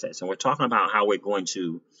the assets, and we're talking about how we're going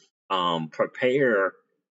to prepare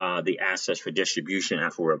the assets for distribution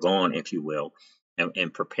after we're gone, if you will,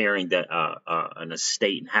 and preparing that an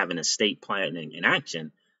estate and having an estate planning in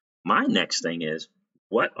action, my next thing is,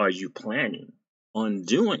 what are you planning on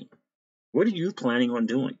doing? What are you planning on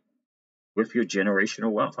doing with your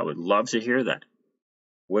generational wealth? I would love to hear that.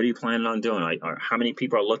 What are you planning on doing? Or how many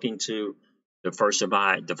people are looking to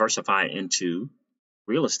diversify into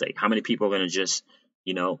real estate? How many people are going to just,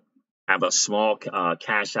 have a small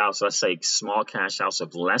cash house, let's say small cash house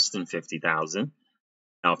of less than 50,000,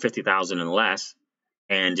 50,000 and less,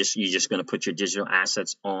 and you're just going to put your digital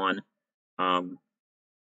assets on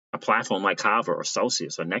a platform like Kava or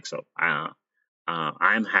Celsius or Nexo?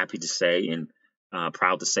 I'm happy to say and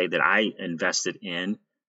proud to say that I invested in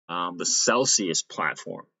the Celsius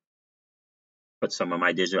platform. Put some of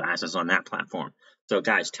my digital assets on that platform. So,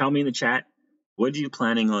 guys, tell me in the chat, what are you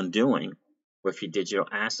planning on doing with your digital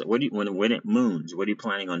asset? When it moons, what are you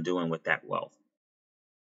planning on doing with that wealth?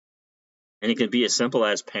 And it could be as simple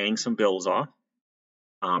as paying some bills off.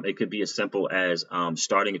 It could be as simple as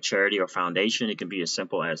starting a charity or foundation. It can be as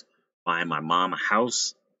simple as buying my mom a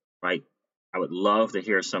house, right? I would love to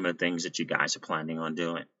hear some of the things that you guys are planning on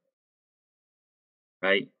doing,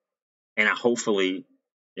 right? And hopefully,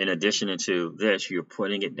 in addition to this, you're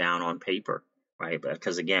putting it down on paper, right?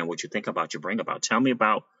 Because again, what you think about, you bring about. Tell me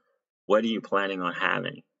about, what are you planning on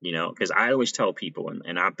having? Because I always tell people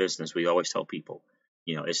in our business, we always tell people,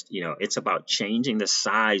 it's about changing the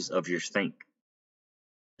size of your think.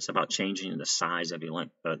 It's about changing the size of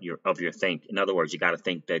your think. In other words, you got to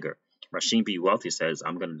think bigger. Rasheen B. Wealthy says,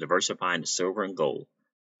 I'm going to diversify into silver and gold.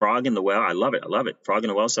 Frog in the Well, I love it. I love it. Frog in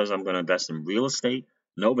the Well says, I'm going to invest in real estate.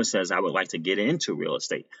 Nova says, I would like to get into real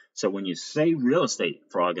estate. So when you say real estate,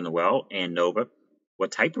 Frog in the Well and Nova,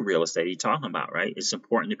 what type of real estate are you talking about, right? It's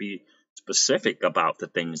important to be specific about the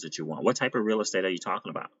things that you want. What type of real estate are you talking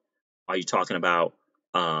about? Are you talking about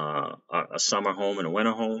a summer home and a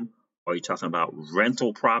winter home? Are you talking about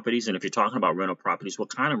rental properties? And if you're talking about rental properties,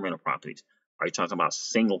 what kind of rental properties? Are you talking about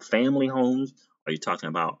single family homes? Are you talking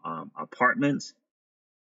about apartments?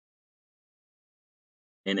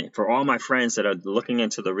 And for all my friends that are looking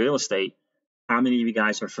into the real estate, how many of you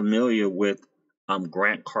guys are familiar with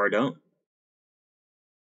Grant Cardone?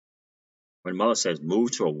 When Muller says,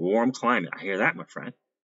 move to a warm climate. I hear that, my friend.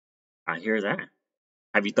 I hear that.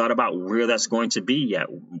 Have you thought about where that's going to be yet,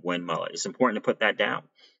 When Muller? It's important to put that down.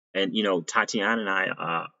 And, Tatiana and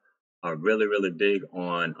I are really, really big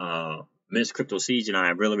on, Ms. Crypto Siege and I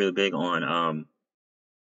are really, really big on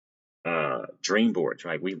dream boards,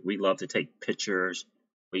 right? We love to take pictures.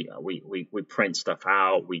 We print stuff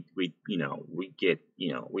out. We get,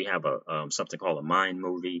 we have a something called a mind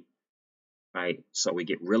movie, right? So we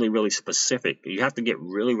get really, really specific. You have to get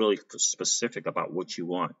really, really specific about what you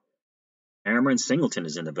want. Cameron Singleton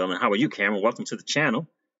is in the building. How are you, Cameron? Welcome to the channel.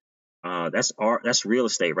 That's real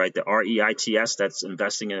estate, right? The REITs, that's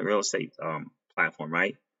investing in a real estate platform,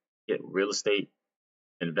 right? Get real estate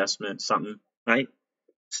investment, something, right?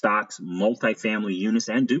 Stocks, multifamily units,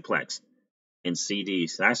 and duplex in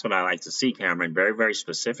CDs. That's what I like to see, Cameron. Very, very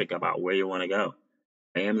specific about where you want to go.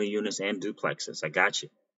 Family units and duplexes. I got you.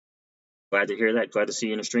 Glad to hear that. Glad to see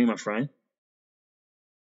you in the stream, my friend.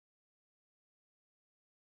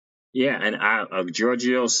 Yeah, and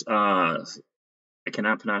Giorgio's, I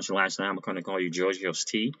cannot pronounce your last name. I'm going to call you Giorgio's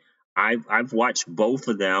T. I've watched both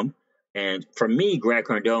of them, and for me, Greg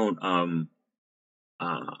Cardone,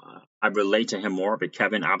 I relate to him more. But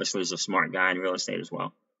Kevin obviously is a smart guy in real estate as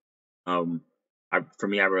well. For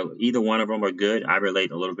me, either one of them are good. I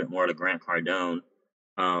relate a little bit more to Grant Cardone.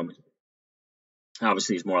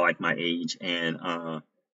 Obviously, he's more like my age, and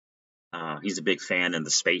he's a big fan in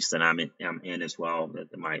the space that I'm in as well.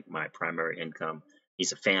 My primary income.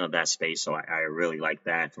 He's a fan of that space, so I really like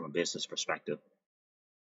that from a business perspective.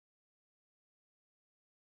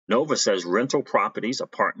 Nova says rental properties,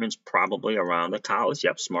 apartments, probably around the college.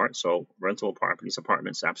 Yep, smart. So rental properties,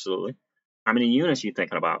 apartments, absolutely. How many units are you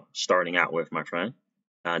thinking about starting out with, my friend?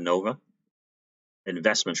 Nova.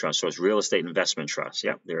 Investment trust. So it's real estate investment trust.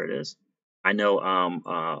 Yep, there it is. I know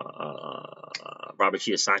Robert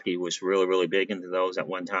Kiyosaki was really, really big into those at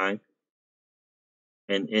one time.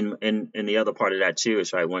 And in the other part of that too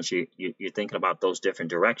is, right, once you're thinking about those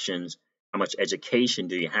different directions, how much education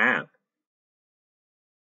do you have?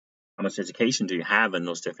 How much education do you have in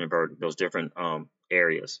those different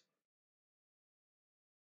areas?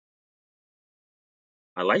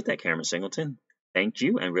 I like that, Cameron Singleton. Thank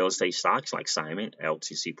you. And real estate stocks like Simon,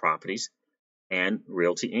 LTC Properties, and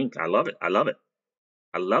Realty Inc. I love it. I love it.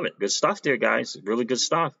 I love it. Good stuff there, guys. Really good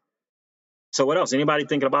stuff. So what else? Anybody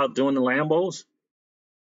thinking about doing the Lambos?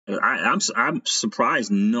 I'm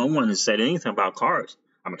surprised no one has said anything about cars.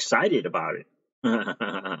 I'm excited about it,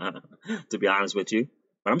 to be honest with you.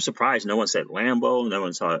 But I'm surprised no one said Lambo. No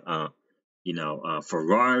one saw,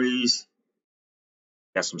 Ferraris.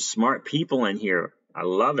 Got some smart people in here. I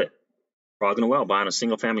love it. Frogging well, buying a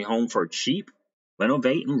single family home for cheap,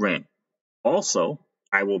 renovate and rent. Also,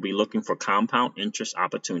 I will be looking for compound interest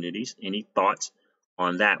opportunities. Any thoughts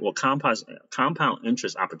on that? Well, compound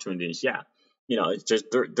interest opportunities, yeah. It's just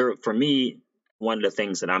they're for me, one of the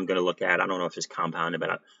things that I'm going to look at. I don't know if it's compounded,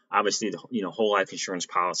 but obviously, whole life insurance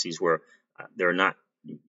policies where they're not,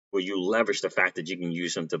 where you leverage the fact that you can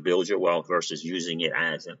use them to build your wealth versus using it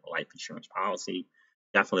as a life insurance policy.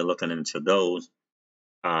 Definitely looking into those.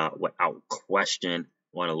 Without question,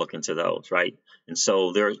 want to look into those, right? And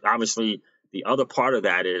so there's obviously the other part of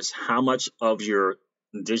that is how much of your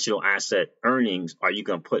digital asset earnings are you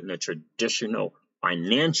going to put in a traditional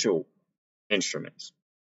financial instruments?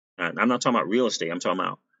 I'm not talking about real estate. I'm talking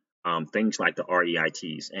about things like the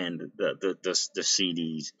REITs and the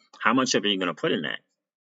CDs. How much of it are you going to put in that?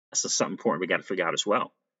 That's just something important we got to figure out as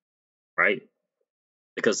well, right?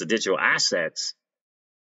 Because the digital assets,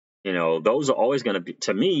 those are always going to be,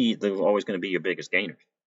 to me, they're always going to be your biggest gainers.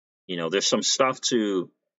 There's some stuff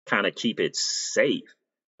to kind of keep it safe,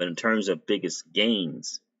 but in terms of biggest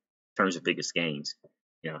gains,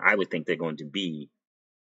 I would think they're going to be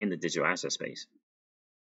in the digital asset space.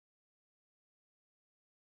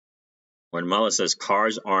 When Mullah says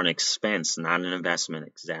cars are an expense, not an investment,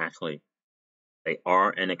 exactly. They are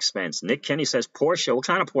an expense. Nick Kenny says Porsche. What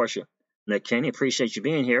kind of Porsche? Nick Kenny, appreciate you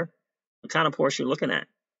being here. What kind of Porsche you looking at?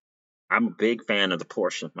 I'm a big fan of the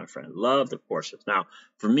Porsche, my friend. Love the Porsches. Now,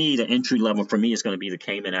 for me, the entry level for me is going to be the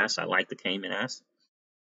Cayman S. I like the Cayman S.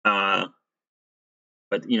 But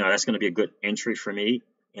that's going to be a good entry for me.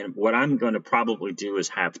 And what I'm going to probably do is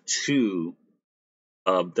have two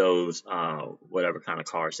of those, whatever kind of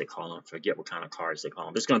cars they call them. Forget what kind of cars they call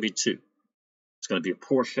them. There's going to be two. It's going to be a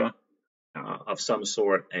Porsche of some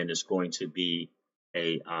sort, and it's going to be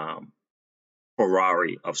a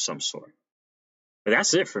Ferrari of some sort. But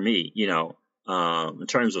that's it for me, in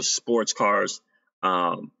terms of sports cars.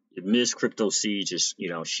 Ms. Crypto Siege is, she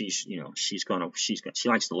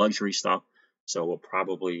likes the luxury stuff. So we'll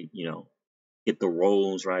probably, get the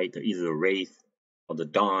Rolls, right? Either the Wraith or the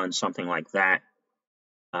Dawn, something like that.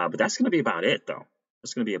 But that's going to be about it, though.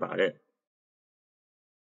 That's going to be about it.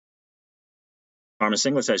 Carmen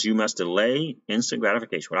Singler says you must delay instant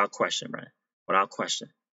gratification without question, right? Without question.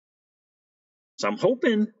 So I'm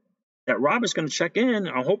hoping that Robert's going to check in.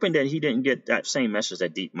 I'm hoping that he didn't get that same message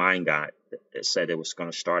that Deep Mind got that said it was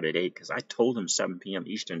going to start at 8, because I told him 7 p.m.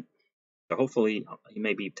 Eastern. So hopefully he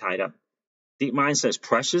may be tied up. Deep Mind says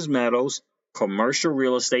precious metals, commercial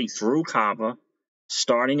real estate through Kava,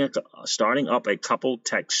 starting up a couple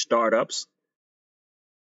tech startups,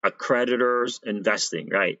 accreditors, investing.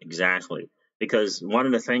 Right, exactly. Because one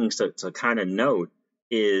of the things to kind of note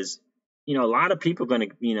is, a lot of people are going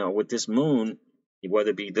to, with this moon,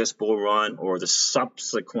 whether it be this bull run or the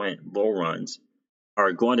subsequent bull runs,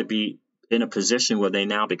 are going to be in a position where they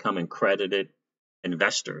now become accredited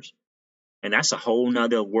investors. And that's a whole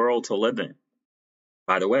nother world to live in.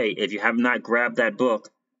 By the way, if you have not grabbed that book,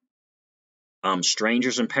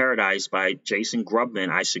 Strangers in Paradise by Jason Grubman,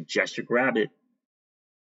 I suggest you grab it.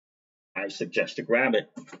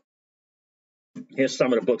 Here's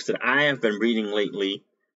some of the books that I have been reading lately.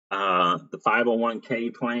 The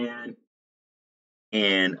 501k plan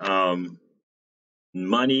and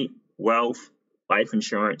money, wealth, life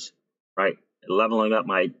insurance, right? Leveling up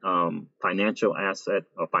my financial asset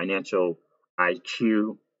or financial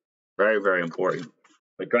IQ. Very, very important.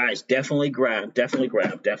 But guys, definitely grab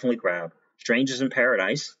Strangers in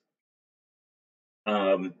Paradise.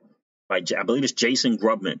 By I believe it's Jason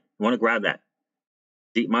Grubman. You want to grab that?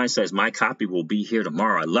 Deep Mind says my copy will be here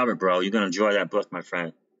tomorrow. I love it, bro. You're gonna enjoy that book, my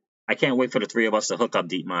friend. I can't wait for the three of us to hook up,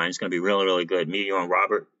 Deep Mind. It's gonna be really, really good. Me, you, and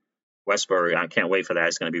Robert Westbury. I can't wait for that.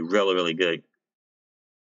 It's gonna be really, really good.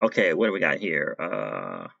 Okay, what do we got here?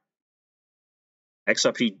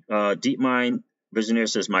 XRP Deep Mind Visionary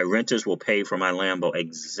says my renters will pay for my Lambo.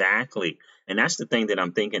 Exactly, and that's the thing that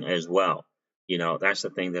I'm thinking as well. That's the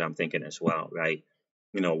thing that I'm thinking as well, right?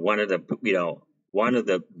 One of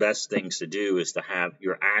the best things to do is to have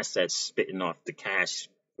your assets spitting off the cash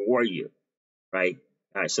for you, right?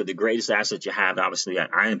 All right, so the greatest asset you have, obviously,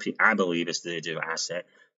 I believe, is the digital asset.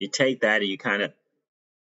 You take that and you kind of,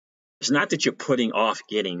 it's not that you're putting off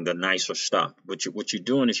getting the nicer stuff, but what you're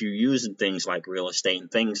doing is you're using things like real estate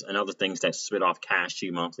and other things that spit off cash to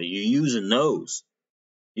you monthly. You're using those.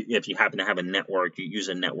 If you happen to have a network, you use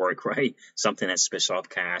a network, right? Something that spits off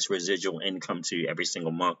cash, residual income to you every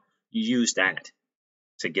single month. You use that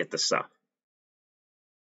to get the stuff.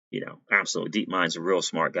 Absolutely. Deep Mind's a real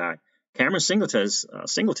smart guy. Cameron Singleton says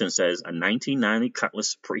a 1990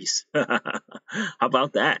 Cutlass Priest. How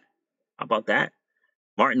about that?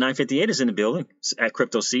 Martin 958 is in the building at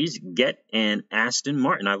Crypto Seeds. Get an Aston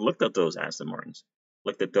Martin. I looked up those Aston Martins.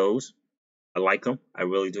 Looked at those. I like them. I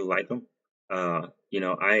really do like them. I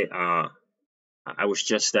was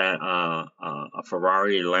just at a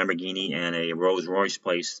Ferrari, a Lamborghini, and a Rolls Royce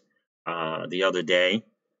place the other day.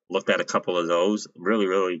 Looked at a couple of those. Really,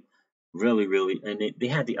 really, really, really. And they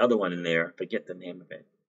had the other one in there. Forget the name of it.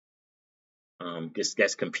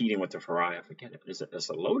 Just competing with the Ferrari. I forget it. Is it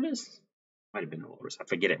a Lotus? Might have been a Lotus. I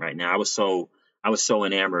forget it right now. I was so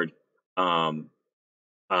enamored. At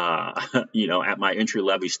my entry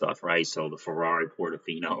level stuff, right? So the Ferrari,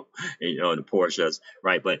 Portofino, the Porsches,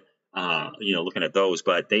 right? But looking at those,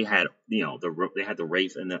 but they had, they had the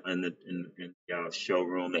Wraith in the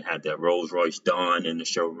showroom. They had the Rolls Royce Dawn in the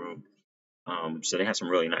showroom. So they had some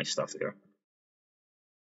really nice stuff there.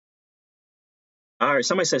 All right,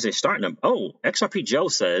 somebody says they're starting them. Oh, XRP Joe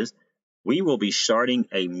says we will be starting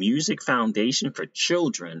a music foundation for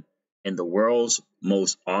children in the world's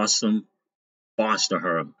most awesome foster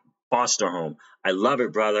home. I love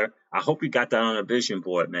it, brother. I hope you got that on a vision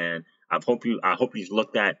board, man. I hope you've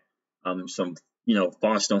looked at some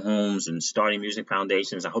foster homes and starting music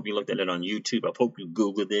foundations. I hope you looked at it on YouTube. I hope you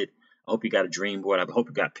Googled it. I hope you got a dream board. I hope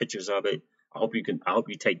you got pictures of it. I hope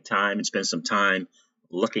you take time and spend some time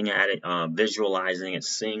looking at it, visualizing it,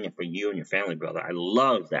 seeing it for you and your family, brother. I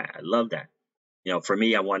love that. For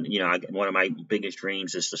me, one of my biggest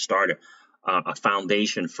dreams is to start a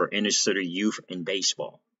foundation for inner city youth in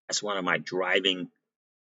baseball. That's one of my driving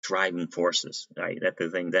forces. Right? That's the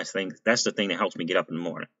thing. That's the thing that helps me get up in the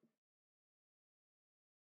morning.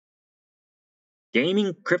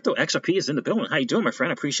 Gaming Crypto XRP is in the building. How you doing, my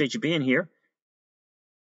friend? I appreciate you being here.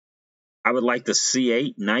 I would like the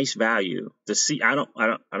C8, nice value. I don't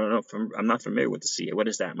know. I'm not familiar with the C8. What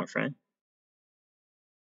is that, my friend?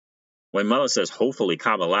 When Mother says, hopefully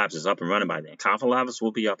Kava Labs is up and running by then. Kava Labs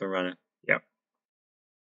will be up and running. Yep.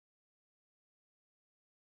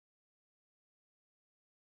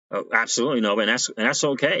 Oh, absolutely, Nova, and that's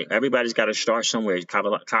okay. Everybody's got to start somewhere.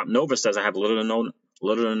 Nova says I have little to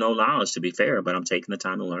no knowledge, to be fair, but I'm taking the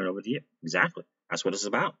time to learn over here. Exactly. That's what it's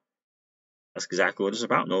about. That's exactly what it's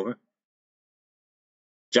about, Nova.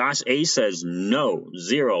 Josh A says no,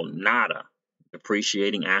 zero, nada.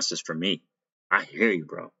 Appreciating assets for me. I hear you,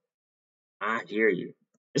 bro. I hear you.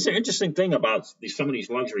 It's an interesting thing about some of these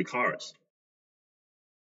luxury cars.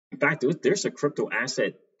 In fact, there's a crypto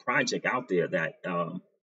asset project out there that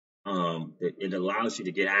it allows you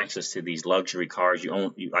to get access to these luxury cars.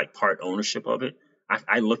 You like part ownership of it.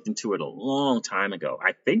 I looked into it a long time ago.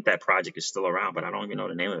 I think that project is still around, but I don't even know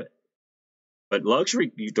the name of it. But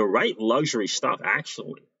the right luxury stuff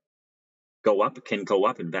actually can go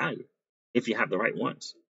up in value if you have the right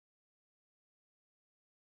ones.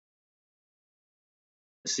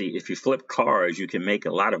 See, if you flip cars, you can make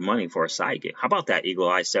a lot of money for a side gig. How about that, Eagle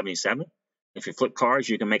Eye 77? If you flip cars,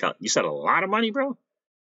 you can make you said a lot of money, bro?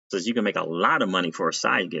 Says you can make a lot of money for a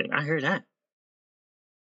side gig. I hear that.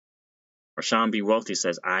 Rashawn B. Wealthy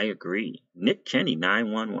says, I agree. Nick Kenny,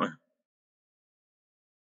 911.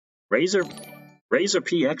 Razor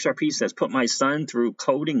P. XRP says, put my son through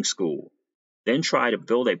coding school, then try to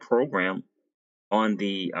build a program on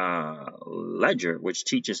the ledger, which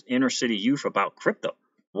teaches inner city youth about crypto.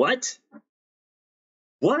 What?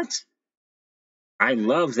 What? I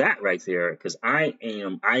love that right there because I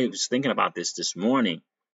was thinking about this morning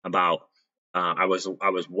about I was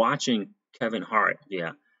watching Kevin Hart.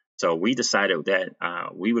 Yeah. So we decided that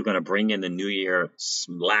we were going to bring in the new year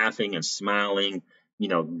laughing and smiling,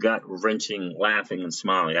 gut wrenching, laughing and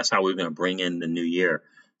smiling. That's how we were going to bring in the new year.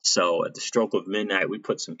 So at the stroke of midnight, we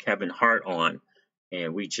put some Kevin Hart on,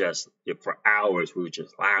 and for hours, we were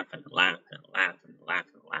just laughing, laughing, laughing,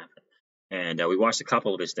 laughing, laughing. And we watched a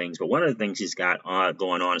couple of his things, but one of the things he's got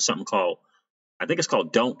going on is something called, I think it's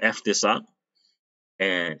called Don't F This Up.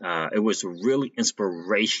 And it was really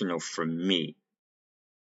inspirational for me.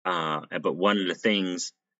 But one of the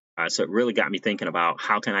things, so it really got me thinking about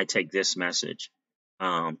how can I take this message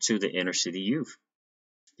to the inner city youth,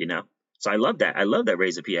 So I love that. I love that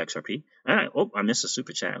Razor P XRP. All right. Oh, I missed a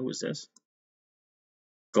super chat. Who is this?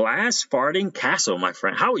 Glass Farting Castle, my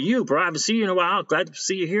friend. How are you, bro? I haven't seen you in a while. Glad to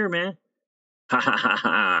see you here, man.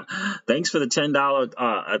 Thanks for the $10.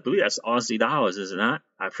 I believe that's Aussie dollars, is it not?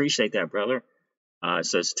 I appreciate that, brother. It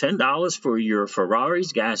says $10 for your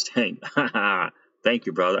Ferrari's gas tank. Thank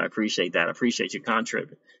you, brother. I appreciate that. I appreciate you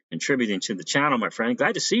contributing to the channel, my friend.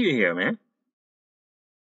 Glad to see you here, man.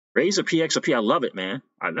 Razor PXOP, I love it, man.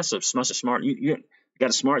 That's a smart. You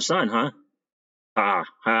got a smart son,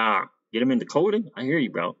 huh? Get him into coding. I hear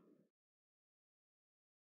you, bro.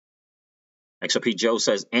 XRP Joe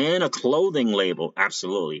says, and a clothing label.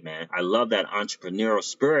 Absolutely, man. I love that entrepreneurial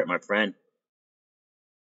spirit, my friend.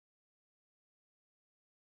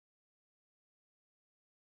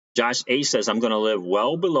 Josh A says, I'm going to live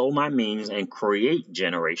well below my means and create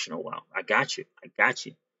generational wealth. I got you.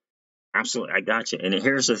 Absolutely. I got you. And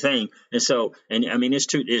here's the thing. And so, I mean,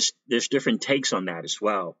 there's different takes on that as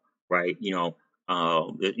well, right?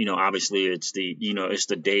 Obviously it's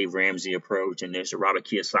the Dave Ramsey approach, and there's the Robert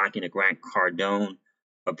Kiyosaki and the Grant Cardone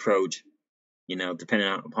approach,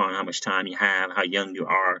 depending upon how much time you have, how young you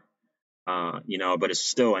are, but it's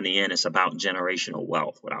still, in the end, it's about generational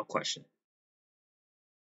wealth without question.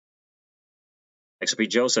 XP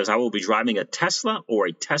Joe says, I will be driving a Tesla or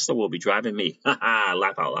a Tesla will be driving me.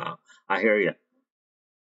 Laugh out loud. I hear you.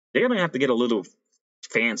 They're going to have to get a little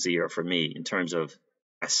fancier for me in terms of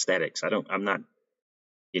aesthetics. I'm not,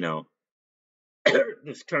 in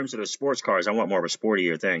terms of the sports cars, I want more of a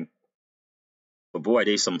sportier thing. But boy,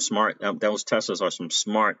 those Teslas are some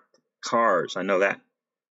smart cars. I know that.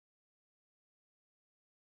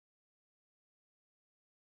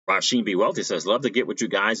 Rasheen B. Wealthy says, love to get with you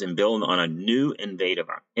guys and build on a new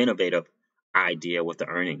innovative idea with the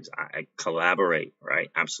earnings. I collaborate,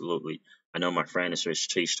 right? Absolutely. I know my friend is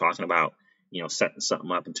she's talking about, setting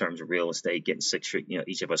something up in terms of real estate, getting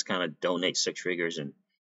each of us kind of donate 6 figures and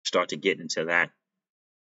start to get into that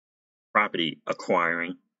property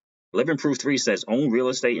acquiring. Living Proof 3 says, own real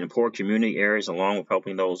estate in poor community areas along with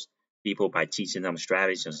helping those people by teaching them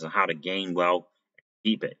strategies on how to gain wealth and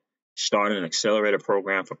keep it. Start an accelerator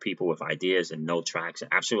program for people with ideas and no traction.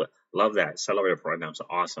 Absolutely. Love that. Accelerator programs are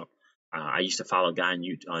awesome. I used to follow a guy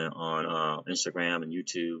on Instagram and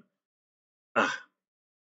YouTube.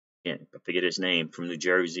 Can't forget his name, from the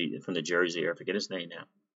Jersey area. Forget his name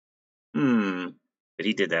now. But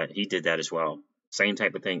he did that as well. Same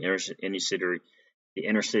type of thing. The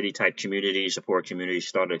inner city type community, support community,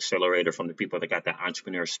 started accelerator from the people that got that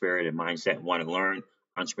entrepreneur spirit and mindset and want to learn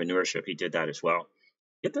entrepreneurship. He did that as well.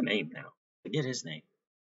 Get the name now. Forget his name.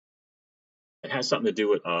 It has something to do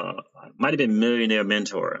with might have been Millionaire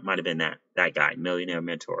Mentor. It might have been that guy, Millionaire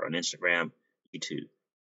Mentor, on Instagram, YouTube.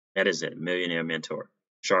 That is it, Millionaire Mentor.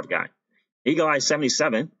 Sharp guy. Eagle Eye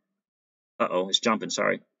 77. It's jumping,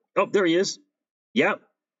 sorry. Oh, there he is. Yep.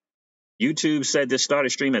 YouTube said this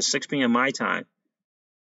started stream at 6 p.m. my time.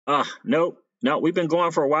 Nope. No, we've been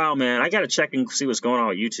going for a while, man. I got to check and see what's going on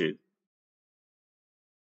with YouTube.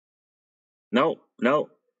 No, no.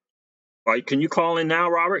 All right, can you call in now,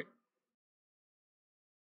 Robert?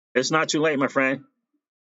 It's not too late, my friend.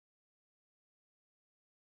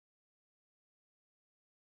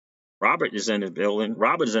 Robert is in the building.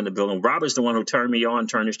 Robert is in the building. Robert's the one who turned me on,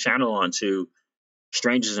 turned his channel on to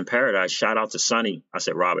Strangers in Paradise. Shout out to Sonny. I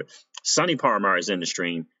said Robert. Sonny Parmar is in the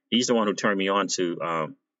stream. He's the one who turned me on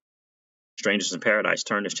to Strangers in Paradise.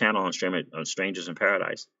 Turned his channel on Strangers in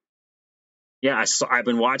Paradise. Yeah, I've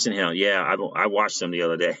been watching him. Yeah, I watched him the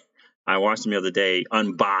other day. I watched him the other day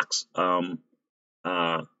unbox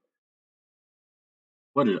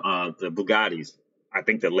what is the Bugattis. I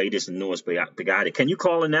think the latest and newest Bugatti. Can you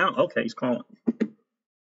call in now? Okay, he's calling.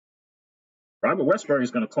 Robert Westberg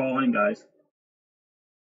is going to call in, guys.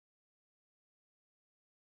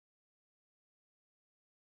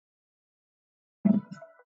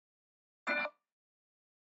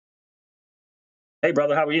 Hey,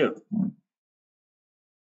 brother, how are you?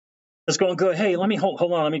 It's going good. Hey, let me hold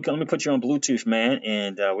on. Let me put you on Bluetooth, man,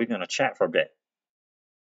 and we're going to chat for a bit.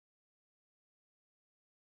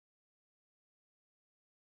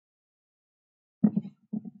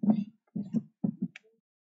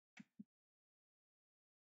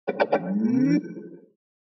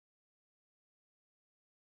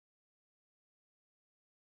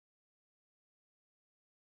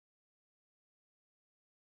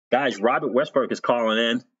 Guys, Robert Westberg is calling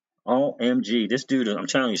in. OMG, this dude, I'm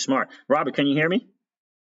telling you, smart. Robert, can you hear me?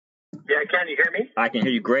 Yeah, can you hear me? I can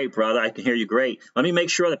hear you great, brother. I can hear you great. Let me make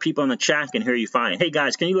sure that people in the chat can hear you fine. Hey,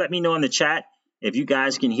 guys, can you let me know in the chat if you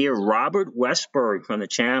guys can hear Robert Westberg from the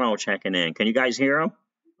channel checking in? Can you guys hear him?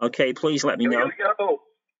 Okay, please let me know. Here we go.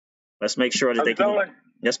 Let's make sure that they can.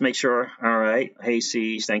 Let's make sure. All right. Hey,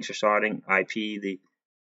 C's, thanks for starting. Hey,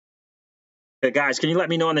 guys, can you let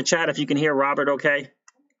me know in the chat if you can hear Robert okay?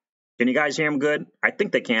 Can you guys hear him good? I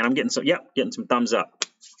think they can. I'm getting getting some thumbs up.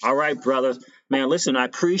 All right, brothers. Man, listen, I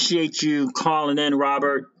appreciate you calling in,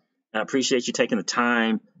 Robert. I appreciate you taking the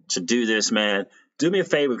time to do this, man. Do me a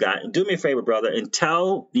favor, guy. Do me a favor, brother, and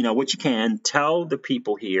tell, what you can. Tell the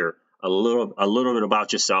people here a little bit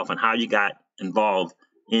about yourself and how you got involved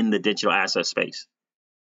in the digital asset space.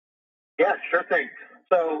 Yeah, sure thing.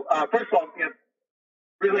 So, first of all,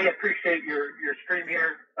 really appreciate your stream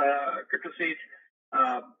here, Crypto Siege.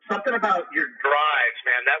 Something about your drives,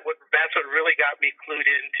 man. That's what really got me clued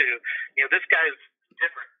into. This guy's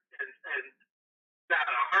different, and got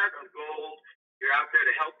a heart of gold. You're out there to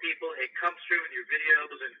help people. It comes through in your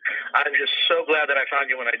videos, and I'm just so glad that I found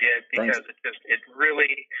you when I did, because it's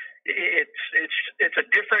a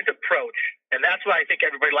different approach, and that's why I think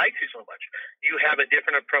everybody likes you so much. You have a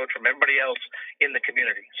different approach from everybody else in the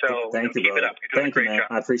community. So thank you, keep brother. it up. You're doing a great job.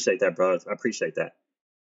 I appreciate that, brother. I appreciate that.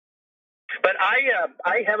 But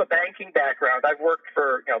I have a banking background. I've worked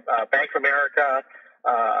for Bank of America.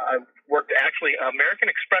 I've worked actually American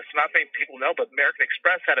Express. Not many people know, but American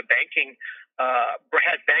Express had banking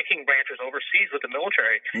branches overseas with the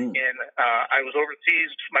military. And I was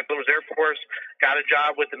overseas. My brother was Air Force. Got a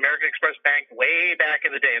job with American Express Bank way back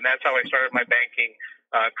in the day, and that's how I started my banking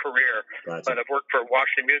career. Gotcha. But I've worked for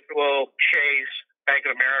Washington Mutual, Chase, Bank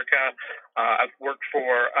of America. I've worked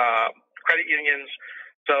for credit unions.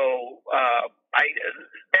 So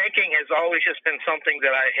banking has always just been something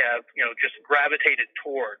that I have, just gravitated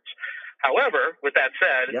towards. However, with that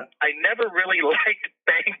said, I never really liked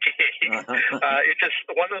banking. It's just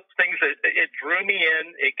one of those things that it drew me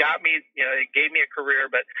in. It got me, it gave me a career.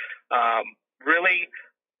 But really,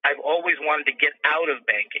 I've always wanted to get out of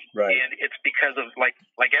banking, and it's because of like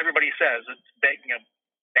everybody says, it's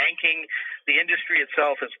banking. The industry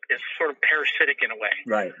itself is sort of parasitic in a way,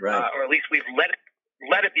 right. Or at least we've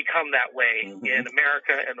let it become that way in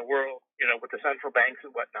America and the world, with the central banks and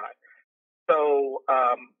whatnot. So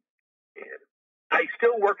I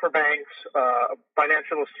still work for banks,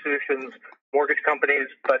 financial institutions, mortgage companies,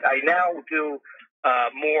 but I now do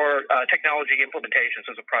more technology implementations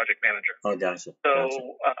as a project manager. Oh, gotcha.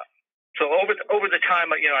 So over the time,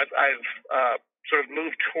 I've sort of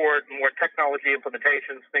moved toward more technology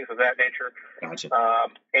implementations, things of that nature. Gotcha.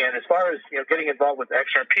 And as far as getting involved with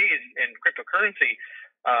XRP and cryptocurrency,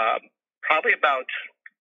 probably about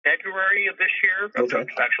February of this year,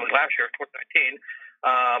 actually last year, 2019,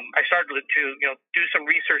 I started to do some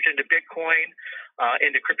research into Bitcoin,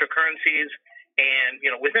 into cryptocurrencies, and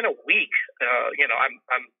within a week,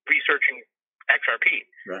 I'm researching XRP,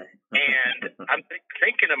 right? And I'm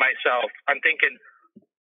thinking to myself,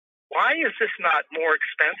 why is this not more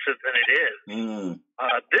expensive than it is?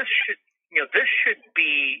 This should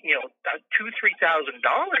be $2,000-3,000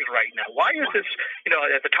 right now. Why is this?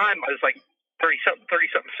 At the time I was like 30 something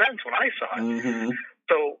cents when I saw it. Mm-hmm.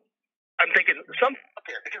 So I'm thinking something up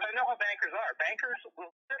there, because I know how bankers are. Bankers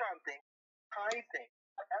will sit on things, time things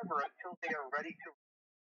forever until they are ready to.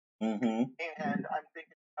 Mm-hmm. And I'm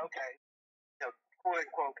thinking, okay, quote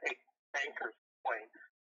unquote, a banker's coin.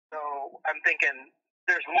 So I'm thinking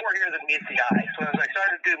there's more here than meets the eye. So as I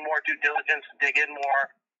started to do more due diligence, dig in more.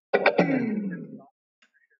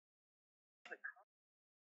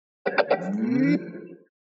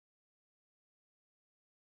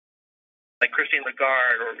 Like Christine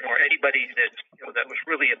Lagarde or anybody that was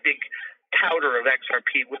really a big touter of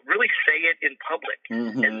XRP would really say it in public.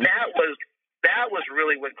 Mm-hmm. And that was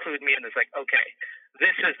really what clued me in. It's like, okay,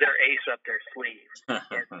 this is their ace up their sleeve. And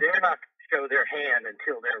they're not going to show their hand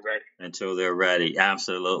until they're ready. Until they're ready.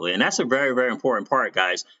 Absolutely. And that's a very, very important part,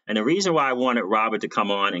 guys. And the reason why I wanted Robert to come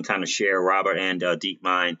on and kind of share, Robert and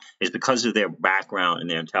DeepMind, is because of their background and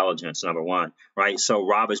their intelligence, number one, right? So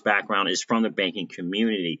Robert's background is from the banking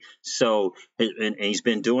community. So, and he's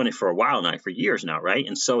been doing it for a while now, for years now, right?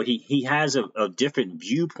 And so he has a different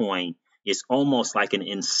viewpoint. It's almost like an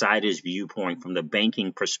insider's viewpoint from the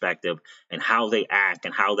banking perspective, and how they act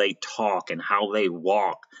and how they talk and how they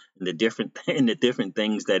walk and the different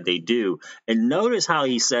things that they do. And notice how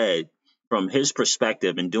he said, from his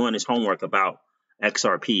perspective and doing his homework about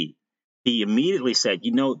XRP, he immediately said,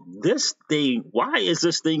 this thing, why is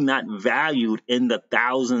this thing not valued in the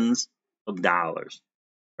thousands of dollars?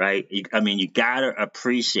 Right? You got to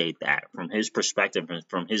appreciate that from his perspective and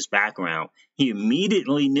from his background. He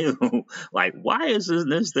immediately knew, like, why is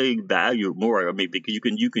this thing valued more? Because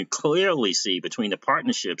you can clearly see between the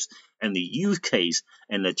partnerships and the use case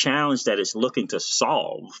and the challenge that it's looking to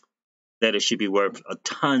solve, that it should be worth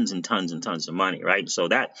tons and tons and tons of money, right? So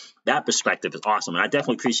that perspective is awesome. And I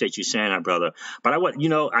definitely appreciate you sharing that, brother. But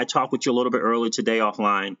I talked with you a little bit earlier today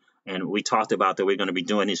offline, and we talked about that we're going to be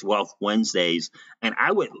doing these Wealth Wednesdays, and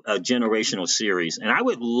a generational series. And I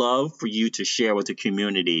would love for you to share with the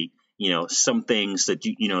community, some things that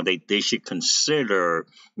they should consider,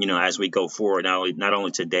 as we go forward, not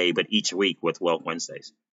only today, but each week with Wealth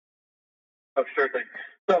Wednesdays. Oh, sure thing.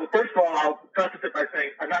 So first of all, I'll preface it by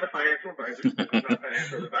saying I'm not a financial advisor. I'm not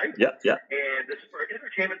financial advice. Yeah. And this is for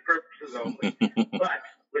entertainment purposes only. But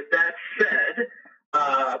with that said,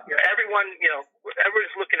 everyone's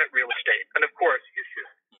looking at real estate, and of course you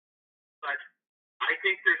should. But I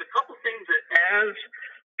think there's a couple things that as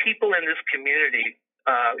people in this community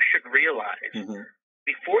should realize. Mm-hmm.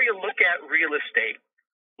 Before you look at real estate,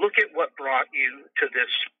 look at what brought you to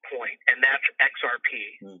this point, and that's XRP.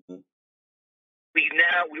 Mm-hmm.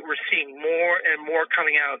 We're seeing more and more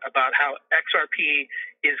coming out about how XRP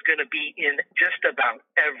is going to be in just about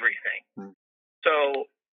everything. Mm-hmm. So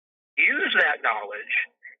use that knowledge.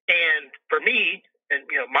 And for me and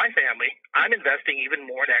my family, I'm investing even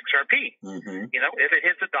more in XRP. Mm-hmm. If it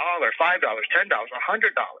hits $1, $5, $10,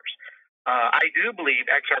 $100, I do believe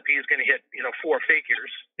XRP is going to hit 4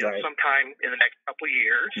 figures sometime in the next couple of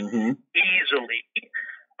years, mm-hmm. easily.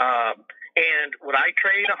 And would I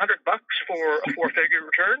trade $100 for a 4-figure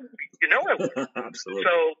return? I would. Absolutely.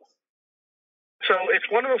 So it's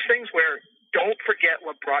one of those things where don't forget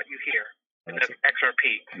what brought you here, and that's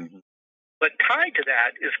XRP. Mm-hmm. But tied to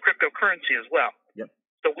that is cryptocurrency as well. Yep.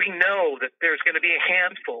 So we know that there's going to be a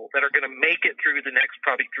handful that are going to make it through the next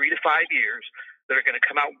probably 3 to 5 years that are going to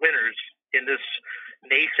come out winners in this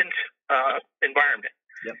nascent environment.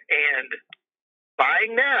 Yep. And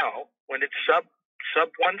buying now when it's sub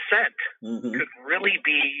 1 cent mm-hmm. could really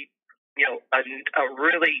be a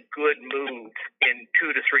really good move in 2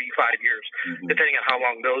 to 5 years, mm-hmm. depending on how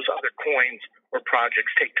long those other coins or projects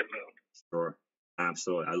take to move. Sure.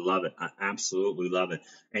 Absolutely. I love it. I absolutely love it.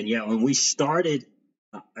 And when we started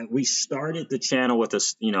the channel with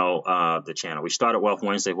us, we started Wealth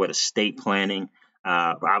Wednesday with estate planning.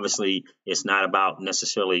 Obviously, it's not about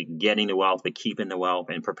necessarily getting the wealth, but keeping the wealth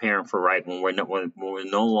and preparing for when we're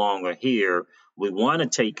no longer here. We want to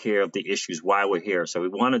take care of the issues while we're here. So we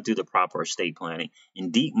want to do the proper estate planning.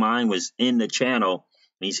 And DeepMind was in the channel.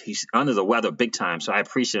 He's under the weather big time, so I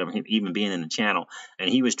appreciate him even being in the channel. And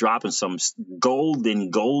he was dropping some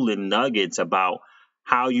golden nuggets about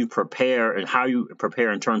how you prepare in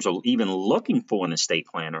terms of even looking for an estate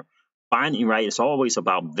planner. Finding right, it's always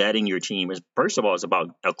about vetting your team. First of all, it's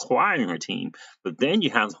about acquiring a team, but then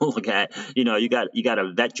you have to look at, you got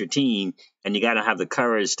to vet your team, and you got to have the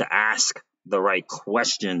courage to ask the right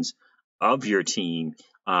questions of your team,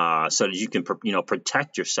 so that you can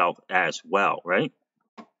protect yourself as well, right?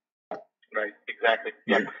 Right, exactly.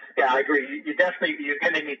 Yeah, I agree. You're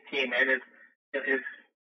going to need a team, and if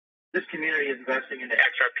this community is investing into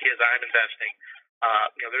XRP as I'm investing,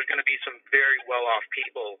 there's going to be some very well-off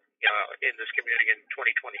people in this community in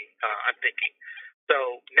 2020. I'm thinking.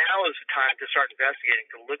 So now is the time to start investigating,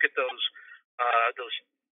 to look at those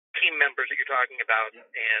team members that you're talking about,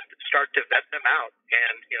 and start to vet them out,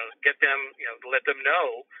 and get them, let them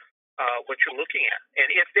know what you're looking at, and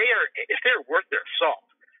if they're worth their salt.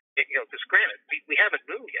 Because granted, we haven't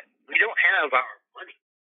moved yet. We don't have our money.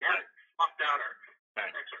 We haven't swapped out our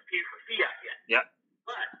XRP for fiat yet. Yeah.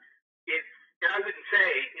 But and I wouldn't say,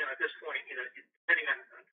 at this point, depending on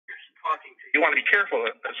who you're talking to, you want to be careful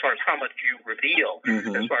as far as how much you reveal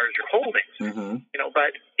as far as your holdings.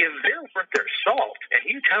 But if they're worth their salt, and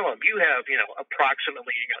you tell them you have,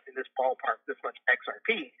 approximately, in this ballpark, this much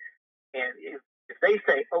XRP, and if they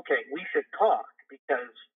say, okay, we should talk,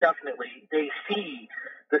 because definitely they see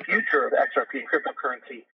the future of XRP and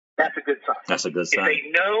cryptocurrency, that's a good sign. That's a good sign. If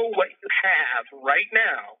they know what you have right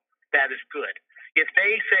now, that is good. If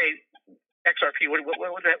they say, XRP,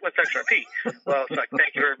 what's XRP? Well, it's like,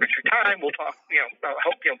 thank you very much for your time. We'll talk, I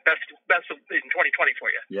hope, best in 2020 for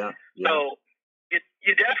you. Yeah. So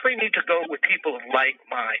you definitely need to go with people of like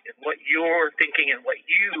mind and what you're thinking and what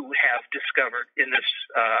you have discovered in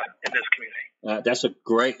this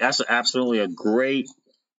community. That's absolutely a great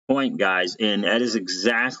point, guys, and that is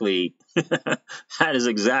exactly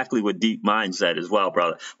what Deep Mind said as well,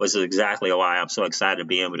 brother. Which is exactly why I'm so excited to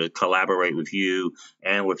be able to collaborate with you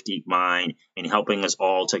and with Deep Mind and helping us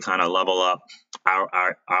all to kind of level up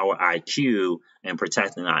our IQ and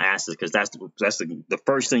protecting our assets. Because that's the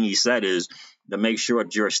first thing he said is to make sure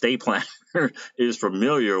that your estate planner is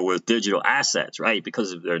familiar with digital assets, right?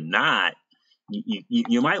 Because if they're not,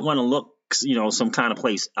 you might want to look, some kind of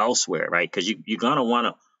place elsewhere, right? Because you're gonna want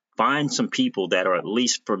to find some people that are at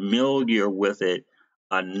least familiar with it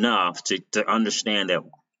enough to understand that,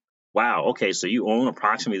 wow, okay, so you own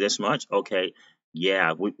approximately this much. Okay,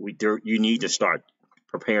 yeah, you need to start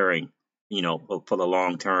preparing, for the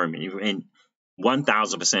long term. And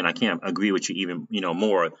 1,000%, I can't agree with you even,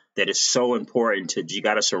 more, that it's so important you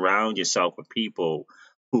got to surround yourself with people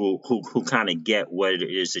who kind of get what it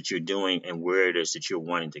is that you're doing and where it is that you're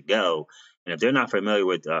wanting to go. And if they're not familiar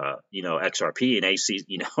with, XRP, and they see,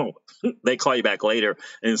 they call you back later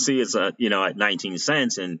and see it's, at 19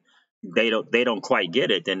 cents and they don't quite get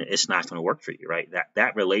it, then it's not going to work for you, right?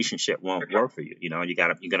 That relationship won't work for you. You're going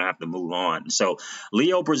to have to move on. So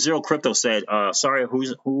Leo Brazil Crypto said, sorry,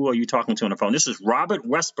 who are you talking to on the phone? This is Robert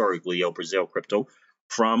Westberg, Leo Brazil Crypto,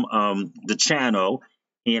 from the channel.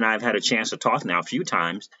 He and I've had a chance to talk now a few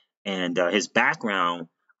times, and his background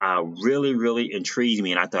really, really intrigued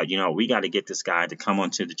me. And I thought, we got to get this guy to come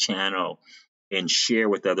onto the channel and share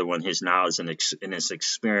with everyone his knowledge and his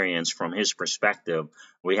experience from his perspective.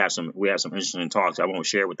 We have some interesting talks. I won't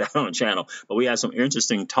share with that on the channel, but we have some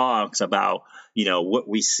interesting talks about, what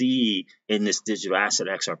we see in this digital asset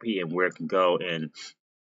XRP and where it can go. And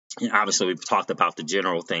obviously we've talked about the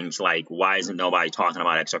general things like, why isn't nobody talking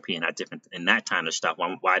about XRP and that kind of stuff?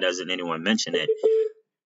 Why doesn't anyone mention it?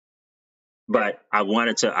 But I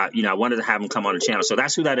wanted to have him come on the channel. So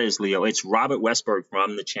that's who that is, Leo. It's Robert Westberg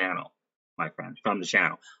from the channel, my friend, from the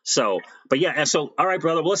channel. So, but yeah, and so, all right,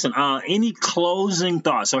 brother, listen, any closing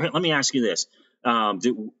thoughts? So let me ask you this.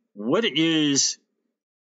 What is,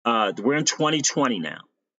 we're in 2020 now.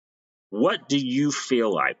 What do you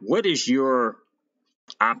feel like? What is your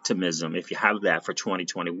optimism, if you have that, for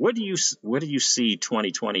 2020? What do you see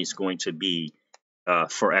 2020 is going to be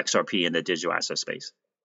for XRP in the digital asset space?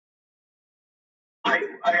 I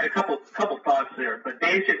got a couple thoughts there, but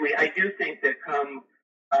basically, I do think that come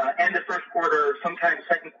end of first quarter, sometime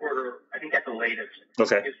second quarter, I think at the latest,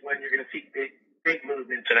 is when you're going to see big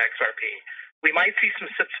movements in XRP. We might see some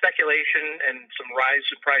speculation and some rise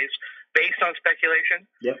in price based on speculation.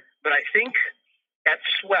 Yep. But I think at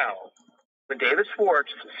Swell, when David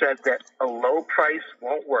Schwartz said that a low price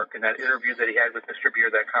won't work in that interview that he had with Mr. B,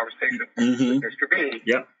 or that conversation with Mr. B,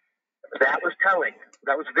 that was telling.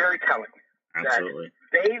 That was very telling. Absolutely.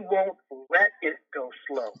 That they won't let it go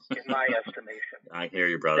slow, in my estimation. I hear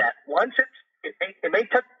you, brother. That once it may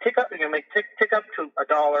tick up, tick up to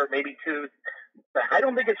 $1, maybe $2. But I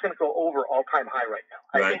don't think it's going to go over all-time high right now.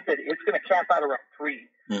 I think that it's going to cap out around $3,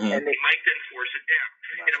 and they might then force it down.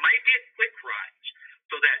 Right. And it might be a quick rise,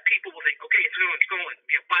 so that people will think, okay, it's going,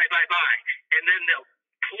 buy, and then they'll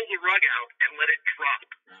pull the rug out and let it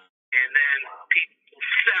drop, and then people will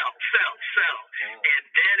sell, and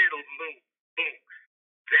then it'll move, boom.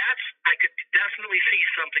 I could definitely see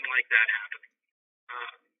something like that happening,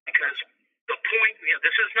 because the point,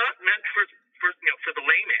 this is not meant for the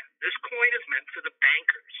layman. This coin is meant for the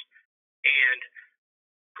bankers. And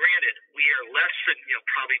granted, we are less than,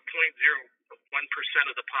 probably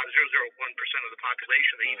 1% of the 0.001% of the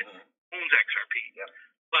population that even owns XRP. Yep.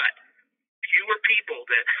 But fewer people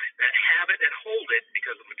that have it and hold it,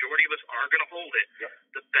 because the majority of us are going to hold it,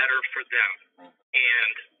 the better for them.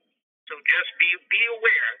 And so just be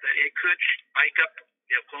aware that it could spike up,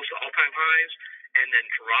 close to all-time highs, and then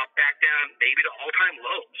drop back down maybe to all-time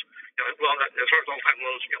lows. Well, as far as all-time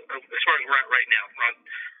lows, as far as we're at right now, around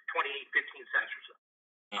 15 cents or so.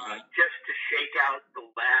 Just to shake out the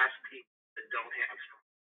last people that don't have some.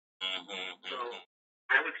 So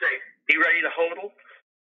I would say be ready to hodl.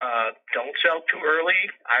 Don't sell too early.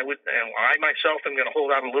 I myself am going to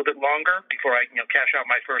hold out a little bit longer before I cash out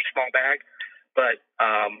my first small bag. But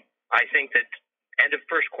I think that end of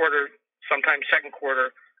first quarter, sometime second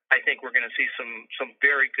quarter, I think we're going to see some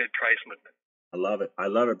very good price movement. I love it. I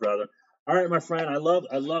love it, brother. All right, my friend. I love.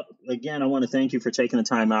 Again, I want to thank you for taking the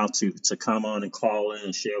time out to come on and call in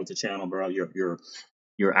and share with the channel, bro.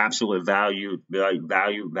 You're absolute value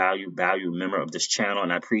member of this channel,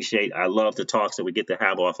 and I love the talks that we get to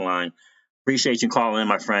have offline. Appreciate you calling in,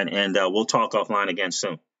 my friend, and we'll talk offline again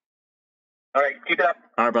soon. All right, keep it up.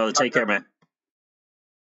 All right, brother. Take care, man.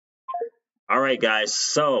 All right, guys.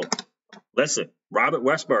 So, listen, Robert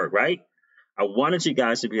Westberg, right? I wanted you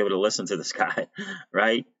guys to be able to listen to this guy,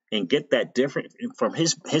 right? And get that different from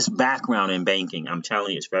his background in banking. I'm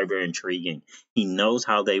telling you, it's very, very intriguing. He knows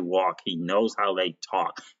how they walk. He knows how they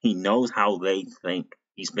talk. He knows how they think.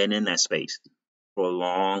 He's been in that space for a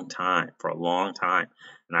long time,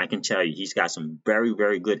 And I can tell you, he's got some very,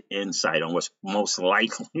 very good insight on what's most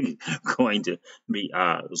likely going to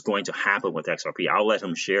happen with XRP. I'll let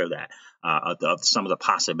him share that, of some of the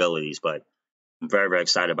possibilities, but I'm very, very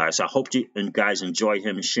excited about it. So I hope you guys enjoy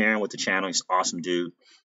him sharing with the channel. He's an awesome dude.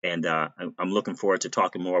 And I'm looking forward to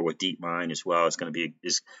talking more with DeepMind as well. We're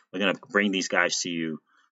going to bring these guys to you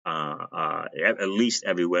at least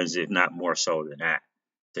every Wednesday, if not more so than that,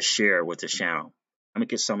 to share with the channel. Let me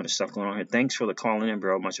get some of the stuff going on here. Thanks for the calling in,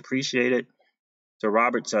 bro. Much appreciated. So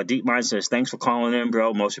Robert's DeepMind says, thanks for calling in,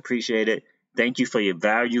 bro. Most appreciated. Thank you for your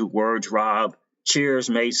value words, Rob. Cheers,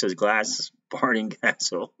 mate, says Glass Parting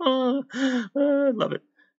Castle. I love it.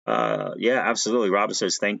 Yeah, absolutely. Robert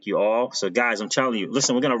says, thank you all. So, guys, I'm telling you,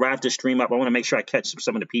 listen, we're going to wrap this stream up. I want to make sure I catch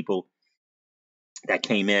some of the people that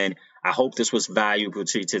came in. I hope this was valuable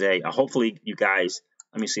to you today. Hopefully, you guys,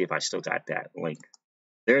 let me see if I still got that link.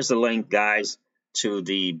 There's the link, guys, to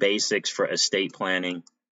the basics for estate planning.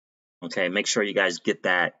 Okay, make sure you guys get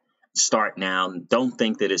that. Start now. Don't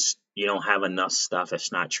think that you don't have enough stuff.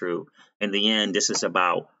 That's not true. In the end, this is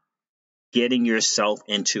about getting yourself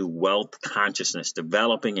into wealth consciousness,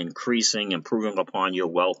 developing, increasing, improving upon your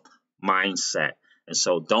wealth mindset. And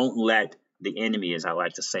so don't let the enemy, as I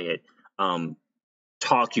like to say it,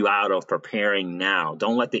 talk you out of preparing now.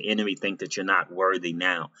 Don't let the enemy think that you're not worthy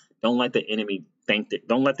now. Don't let the enemy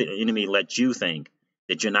let you think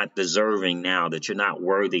that you're not deserving now, that you're not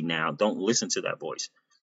worthy now. Don't listen to that voice.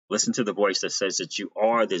 Listen to the voice that says that you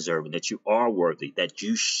are deserving, that you are worthy, that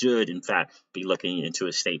you should, in fact, be looking into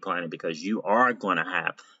estate planning because you are going to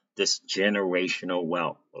have this generational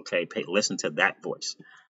wealth. Okay, listen to that voice.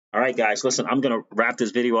 All right, guys, listen, I'm going to wrap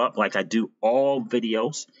this video up like I do all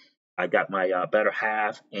videos. I got my better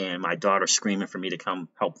half and my daughter screaming for me to come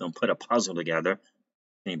help them put a puzzle together.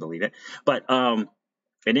 Can you believe it? But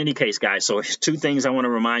in any case, guys, so two things I want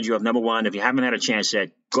to remind you of. Number one, if you haven't had a chance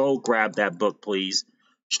yet, go grab that book, please.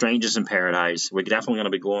 Strangers in Paradise. We're definitely going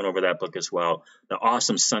to be going over that book as well. The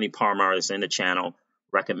awesome Sonny Parmar that's in the channel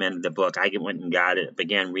recommended the book. I went and got it,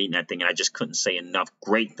 began reading that thing, and I just couldn't say enough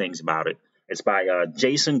great things about it. It's by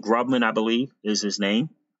Jason Grubman, I believe, is his name.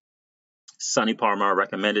 Sonny Parmar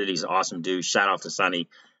recommended it. He's an awesome dude. Shout out to Sonny.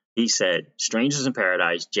 He said, Strangers in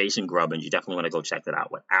Paradise, Jason Grubman. You definitely want to go check that out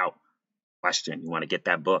without question. You want to get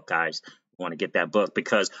that book, guys. Want to get that book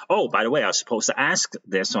because, oh, by the way, I was supposed to ask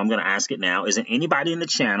this, so I'm going to ask it now. Is there anybody in the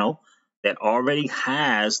channel that already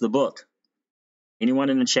has the book? Anyone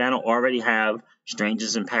in the channel already have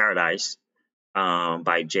Strangers in Paradise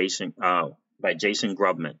by Jason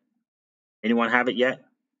Grubman? Anyone have it yet?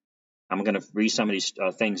 I'm going to read some of these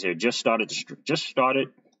things here. Just started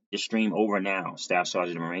the stream over now. Staff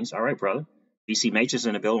Sergeant of Marines. All right, brother. BC Matrix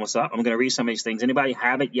in the building. What's up? I'm going to read some of these things. Anybody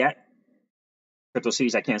have it yet? Crypto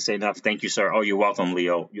Seas, I can't say enough. Thank you, sir. Oh, you're welcome,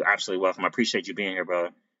 Leo. You're absolutely welcome. I appreciate you being here, brother.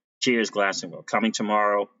 Cheers, Glass. Coming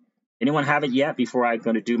tomorrow. Anyone have it yet before I'm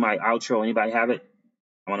going to do my outro? Anybody have it?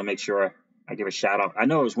 I want to make sure I give a shout out. I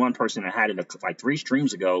know there was one person that had it like 3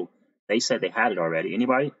 streams ago. They said they had it already.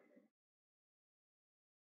 Anybody?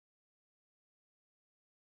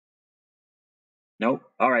 Nope.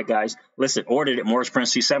 All right, guys. Listen, ordered it. Morris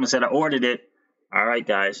Prince C7 said I ordered it. All right,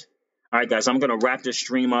 guys. I'm going to wrap this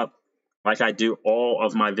stream up. like I do all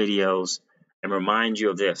of my videos, and remind you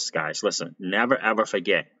of this, guys. Listen, never ever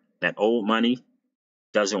forget that old money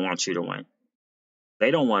doesn't want you to win.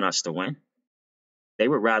 They don't want us to win. They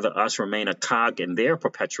would rather us remain a cog in their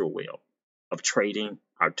perpetual wheel of trading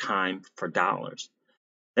our time for dollars.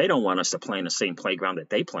 They don't want us to play in the same playground that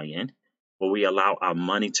they play in, where we allow our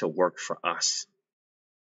money to work for us.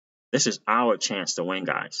 This is our chance to win,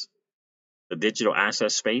 guys. The digital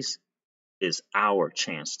asset space is our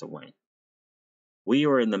chance to win. We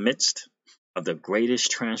are in the midst of the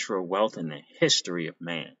greatest transfer of wealth in the history of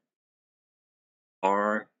man.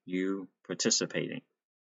 Are you participating?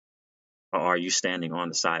 Or are you standing on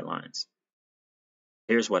the sidelines?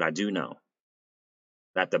 Here's what I do know,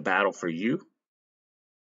 that the battle for you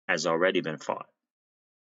has already been fought,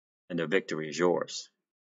 and the victory is yours.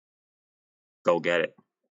 Go get it.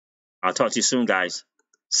 I'll talk to you soon, guys.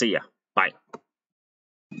 See ya. Bye.